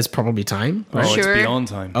believe that is probably time. Oh, Sure. it's beyond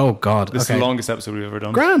time. Oh God! This okay. is the longest episode we've ever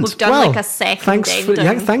done. Grand. We've done Well, like a second thanks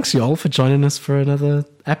ending. thanks you all for joining us for another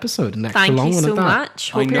episode, an extra Thank long you one so at that.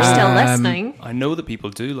 much. Hope I you're know. still listening. I know that people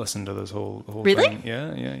do listen to this whole Really? thing.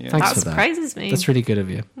 Yeah. Thanks That for that. surprises me. That's really good of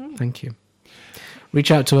you. Thank you.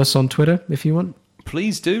 Reach out to us on Twitter if you want.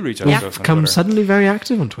 Please do reach out Yeah. to us on Become Twitter. suddenly very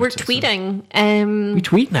active on We're Twitter. so- tweeting. We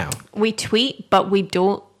tweet now. We tweet, but we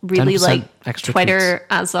don't really 10% like extra Twitter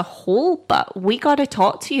as a whole. But we got to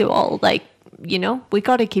talk to you all. Like, we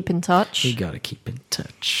got to keep in touch. We gotta keep in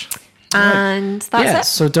touch. And that's Yeah. it.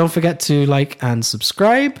 So don't forget to like and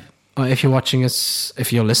subscribe. If you're watching us,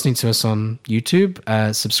 if you're listening to us on YouTube,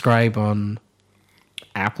 subscribe on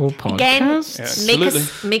Apple Again, Podcasts.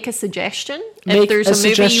 Yeah. make a suggestion. Make if there's a a movie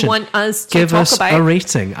suggestion. you want us to Give talk us about, a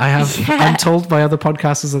rating. I'm Yeah. told by other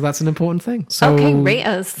podcasters that that's an important thing. So okay, rate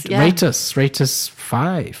us. Yeah. rate us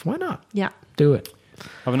 5. Why not? Yeah. Do it.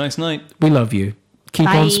 Have a nice night. We love you. Keep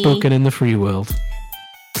Bye. on spoken in the free world.